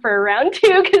him on for a round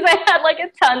two, because I had like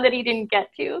a ton that he didn't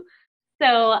get to.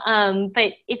 So,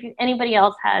 but if anybody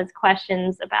else has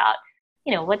questions about,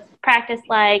 what's practice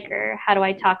like, or how do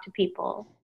I talk to people,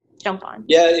 jump on.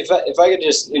 Yeah, if I could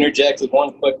just interject with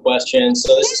one quick question.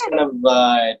 So this is kind of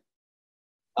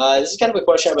a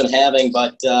question I've been having,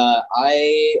 but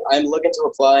I'm looking to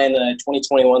apply in the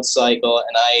 2021 cycle,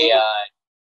 and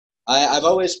I've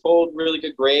always pulled really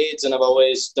good grades, and I've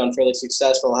always done fairly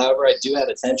successful. However, I do have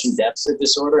attention deficit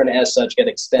disorder, and as such, get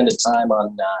extended time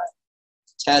on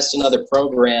tests and other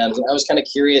programs. And I was kind of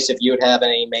curious if you would have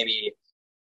any maybe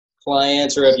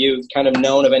clients, or if you've kind of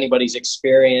known of anybody's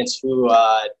experience who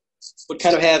would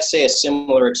kind of have, say, a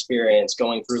similar experience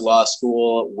going through law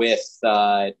school with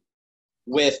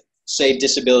say,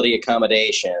 disability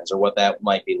accommodations, or what that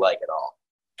might be like at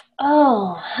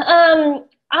all. I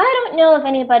don't know of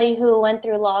anybody who went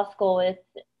through law school with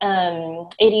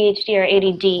ADHD or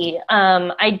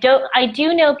ADD. I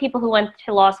do know people who went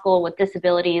to law school with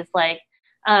disabilities. Like,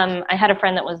 I had a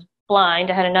friend that was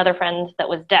blind. I had another friend that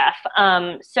was deaf.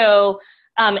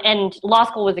 And law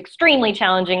school was extremely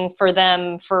challenging for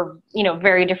them for,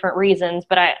 very different reasons.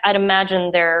 But I'd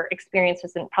imagine their experience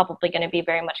isn't probably going to be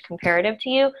very much comparative to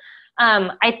you.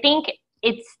 I think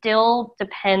it still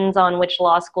depends on which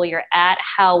law school you're at,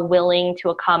 how willing to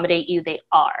accommodate you they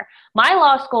are. My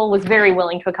law school was very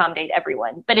willing to accommodate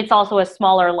everyone, but it's also a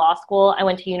smaller law school. I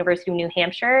went to University of New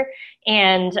Hampshire,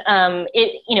 and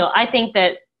I think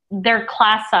that their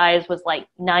class size was like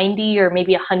 90 or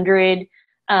maybe 100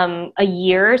 a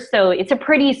year. So it's a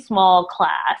pretty small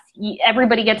class.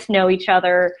 Everybody gets to know each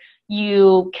other.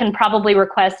 You can probably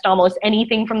request almost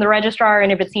anything from the registrar,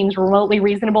 and if it seems remotely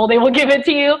reasonable, they will give it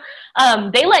to you.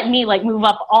 They let me move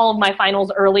up all of my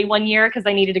finals early one year because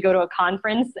I needed to go to a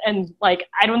conference, and I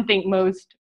don't think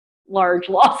most large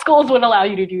law schools would allow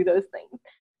you to do those things.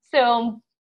 So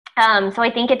I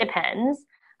think it depends.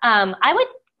 I would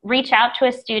reach out to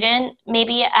a student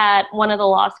maybe at one of the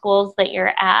law schools that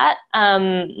you're at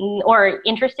or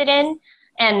interested in,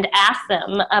 and ask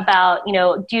them about,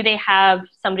 do they have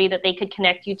somebody that they could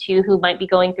connect you to who might be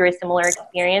going through a similar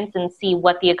experience, and see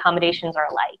what the accommodations are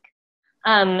like.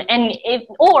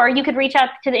 Or you could reach out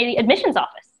to the admissions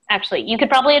office. Actually, you could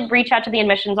probably reach out to the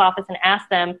admissions office and ask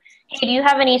them, hey, do you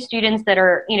have any students that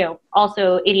are,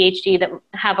 also ADHD that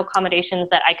have accommodations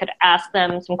that I could ask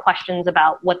them some questions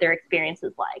about what their experience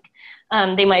is like?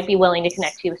 They might be willing to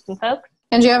connect you with some folks.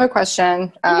 Angie, I have a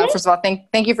question. First of all,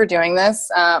 thank you for doing this.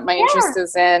 My interest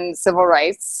is in civil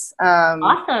rights.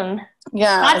 Awesome.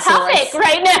 Yeah. Hot topic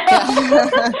right now.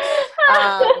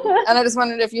 Yeah. And I just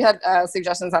wondered if you had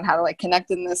suggestions on how to connect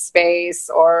in this space,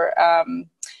 or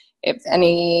if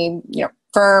any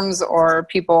firms or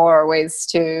people or ways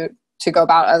to go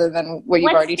about other than what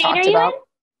you've already talked about.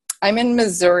 I'm in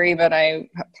Missouri, but I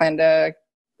plan to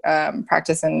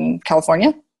practice in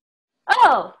California.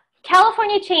 Oh,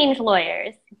 California Change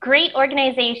Lawyers, great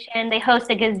organization. They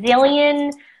host a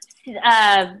gazillion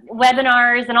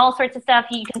webinars and all sorts of stuff.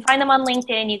 You can find them on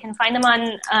LinkedIn. You can find them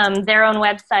on their own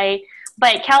website.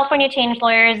 But California Change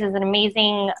Lawyers is an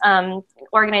amazing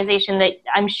organization that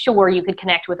I'm sure you could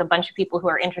connect with a bunch of people who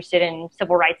are interested in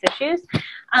civil rights issues.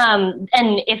 And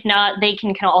if not, they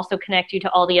can also connect you to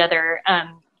all the other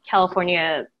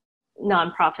California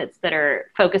nonprofits that are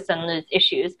focused on those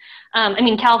issues.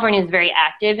 California is very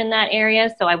active in that area,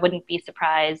 so I wouldn't be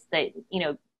surprised that,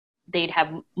 they'd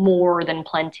have more than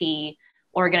plenty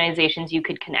organizations you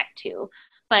could connect to.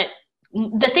 But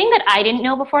the thing that I didn't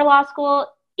know before law school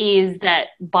is that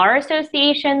bar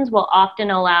associations will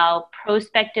often allow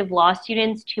prospective law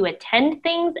students to attend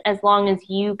things as long as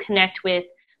you connect with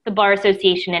the bar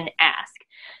association and ask.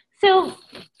 So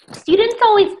students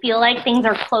always feel like things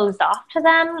are closed off to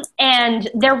them, and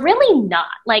they're really not.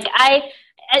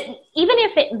 Even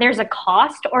if there's a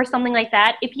cost or something like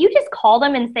that, if you just call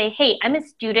them and say, hey, I'm a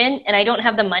student and I don't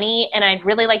have the money and I'd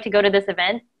really like to go to this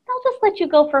event, they'll just let you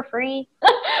go for free.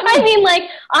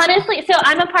 Honestly, so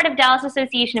I'm a part of Dallas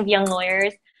Association of Young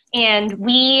Lawyers, and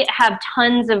we have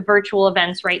tons of virtual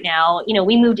events right now.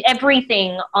 We moved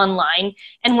everything online,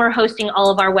 and we're hosting all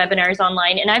of our webinars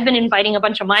online. And I've been inviting a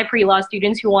bunch of my pre-law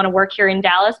students who want to work here in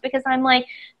Dallas, because I'm like,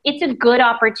 it's a good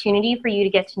opportunity for you to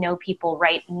get to know people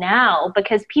right now,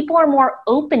 because people are more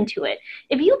open to it.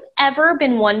 If you've ever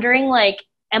been wondering,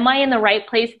 am I in the right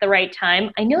place at the right time?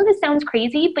 I know this sounds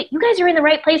crazy, but you guys are in the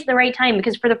right place at the right time,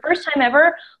 because for the first time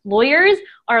ever, lawyers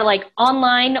are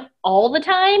online all the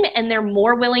time, and they're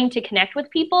more willing to connect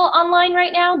with people online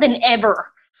right now than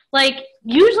ever.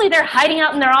 Usually they're hiding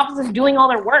out in their offices doing all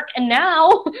their work, and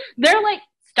now they're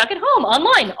stuck at home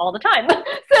online all the time.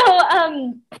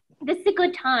 So this is a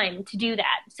good time to do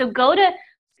that. So go to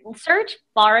search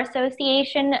bar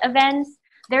association events.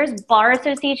 There's bar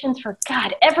associations for,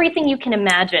 everything you can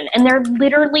imagine. And they're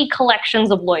literally collections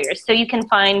of lawyers. So you can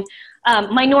find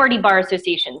minority bar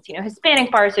associations,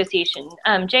 Hispanic Bar Association.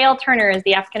 J.L. Turner is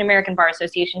the African American Bar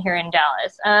Association here in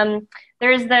Dallas.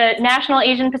 There's the National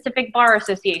Asian Pacific Bar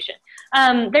Association.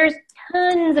 There's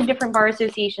tons of different bar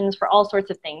associations for all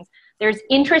sorts of things. There's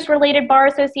interest-related bar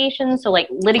associations, so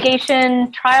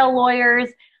litigation, trial lawyers,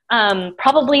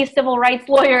 probably civil rights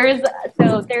lawyers.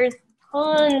 So there's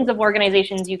tons of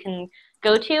organizations you can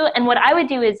go to. And what I would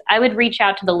do is I would reach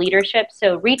out to the leadership.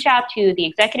 So reach out to the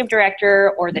executive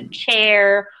director or the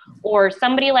chair or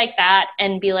somebody like that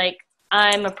and be like,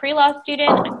 I'm a pre-law student.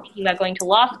 I'm thinking about going to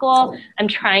law school. I'm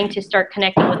trying to start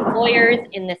connecting with lawyers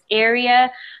in this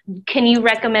area. Can you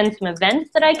recommend some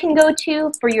events that I can go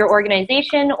to for your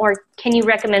organization, or can you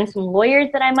recommend some lawyers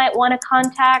that I might want to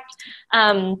contact?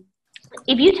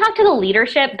 If you talk to the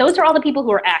leadership, those are all the people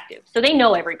who are active, so they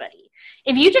know everybody.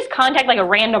 If you just contact like a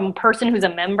random person who's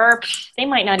a member, they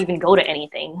might not even go to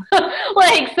anything.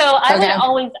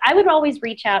 I would always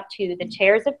reach out to the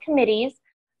chairs of committees.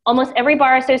 Almost every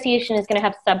bar association is going to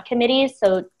have subcommittees,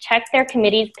 so check their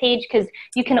committees page because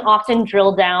you can often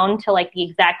drill down to like the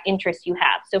exact interest you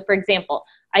have. So for example,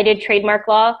 I did trademark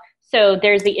law. So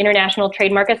there's the International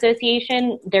Trademark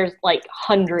Association. There's like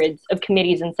hundreds of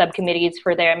committees and subcommittees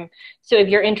for them. So if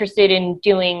you're interested in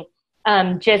doing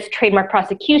just trademark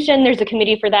prosecution, there's a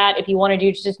committee for that. If you want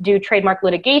to just do trademark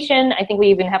litigation, I think we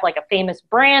even have like a famous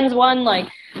brands one. Like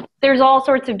there's all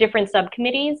sorts of different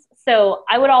subcommittees. So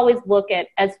I would always look at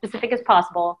as specific as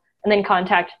possible and then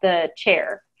contact the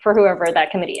chair for whoever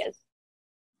that committee is.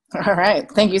 All right.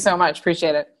 Thank you so much.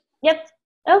 Appreciate it. Yep.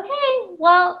 Okay.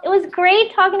 Well, it was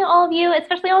great talking to all of you,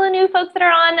 especially all the new folks that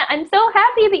are on. I'm so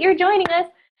happy that you're joining us.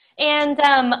 And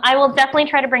I will definitely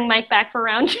try to bring Mike back for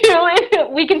round 2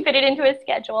 if we can fit it into his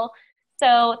schedule.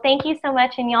 So thank you so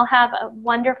much, and y'all have a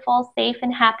wonderful, safe,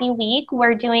 and happy week.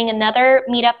 We're doing another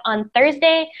meetup on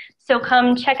Thursday, so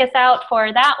come check us out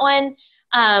for that one.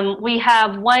 We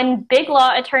have one big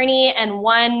law attorney and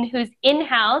one who's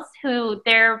in-house, who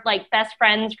they're like best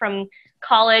friends from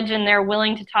college, and they're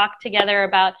willing to talk together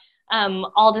about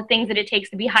all the things that it takes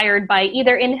to be hired by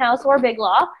either in-house or big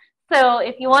law. So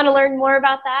if you want to learn more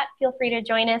about that, feel free to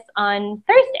join us on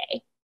Thursday.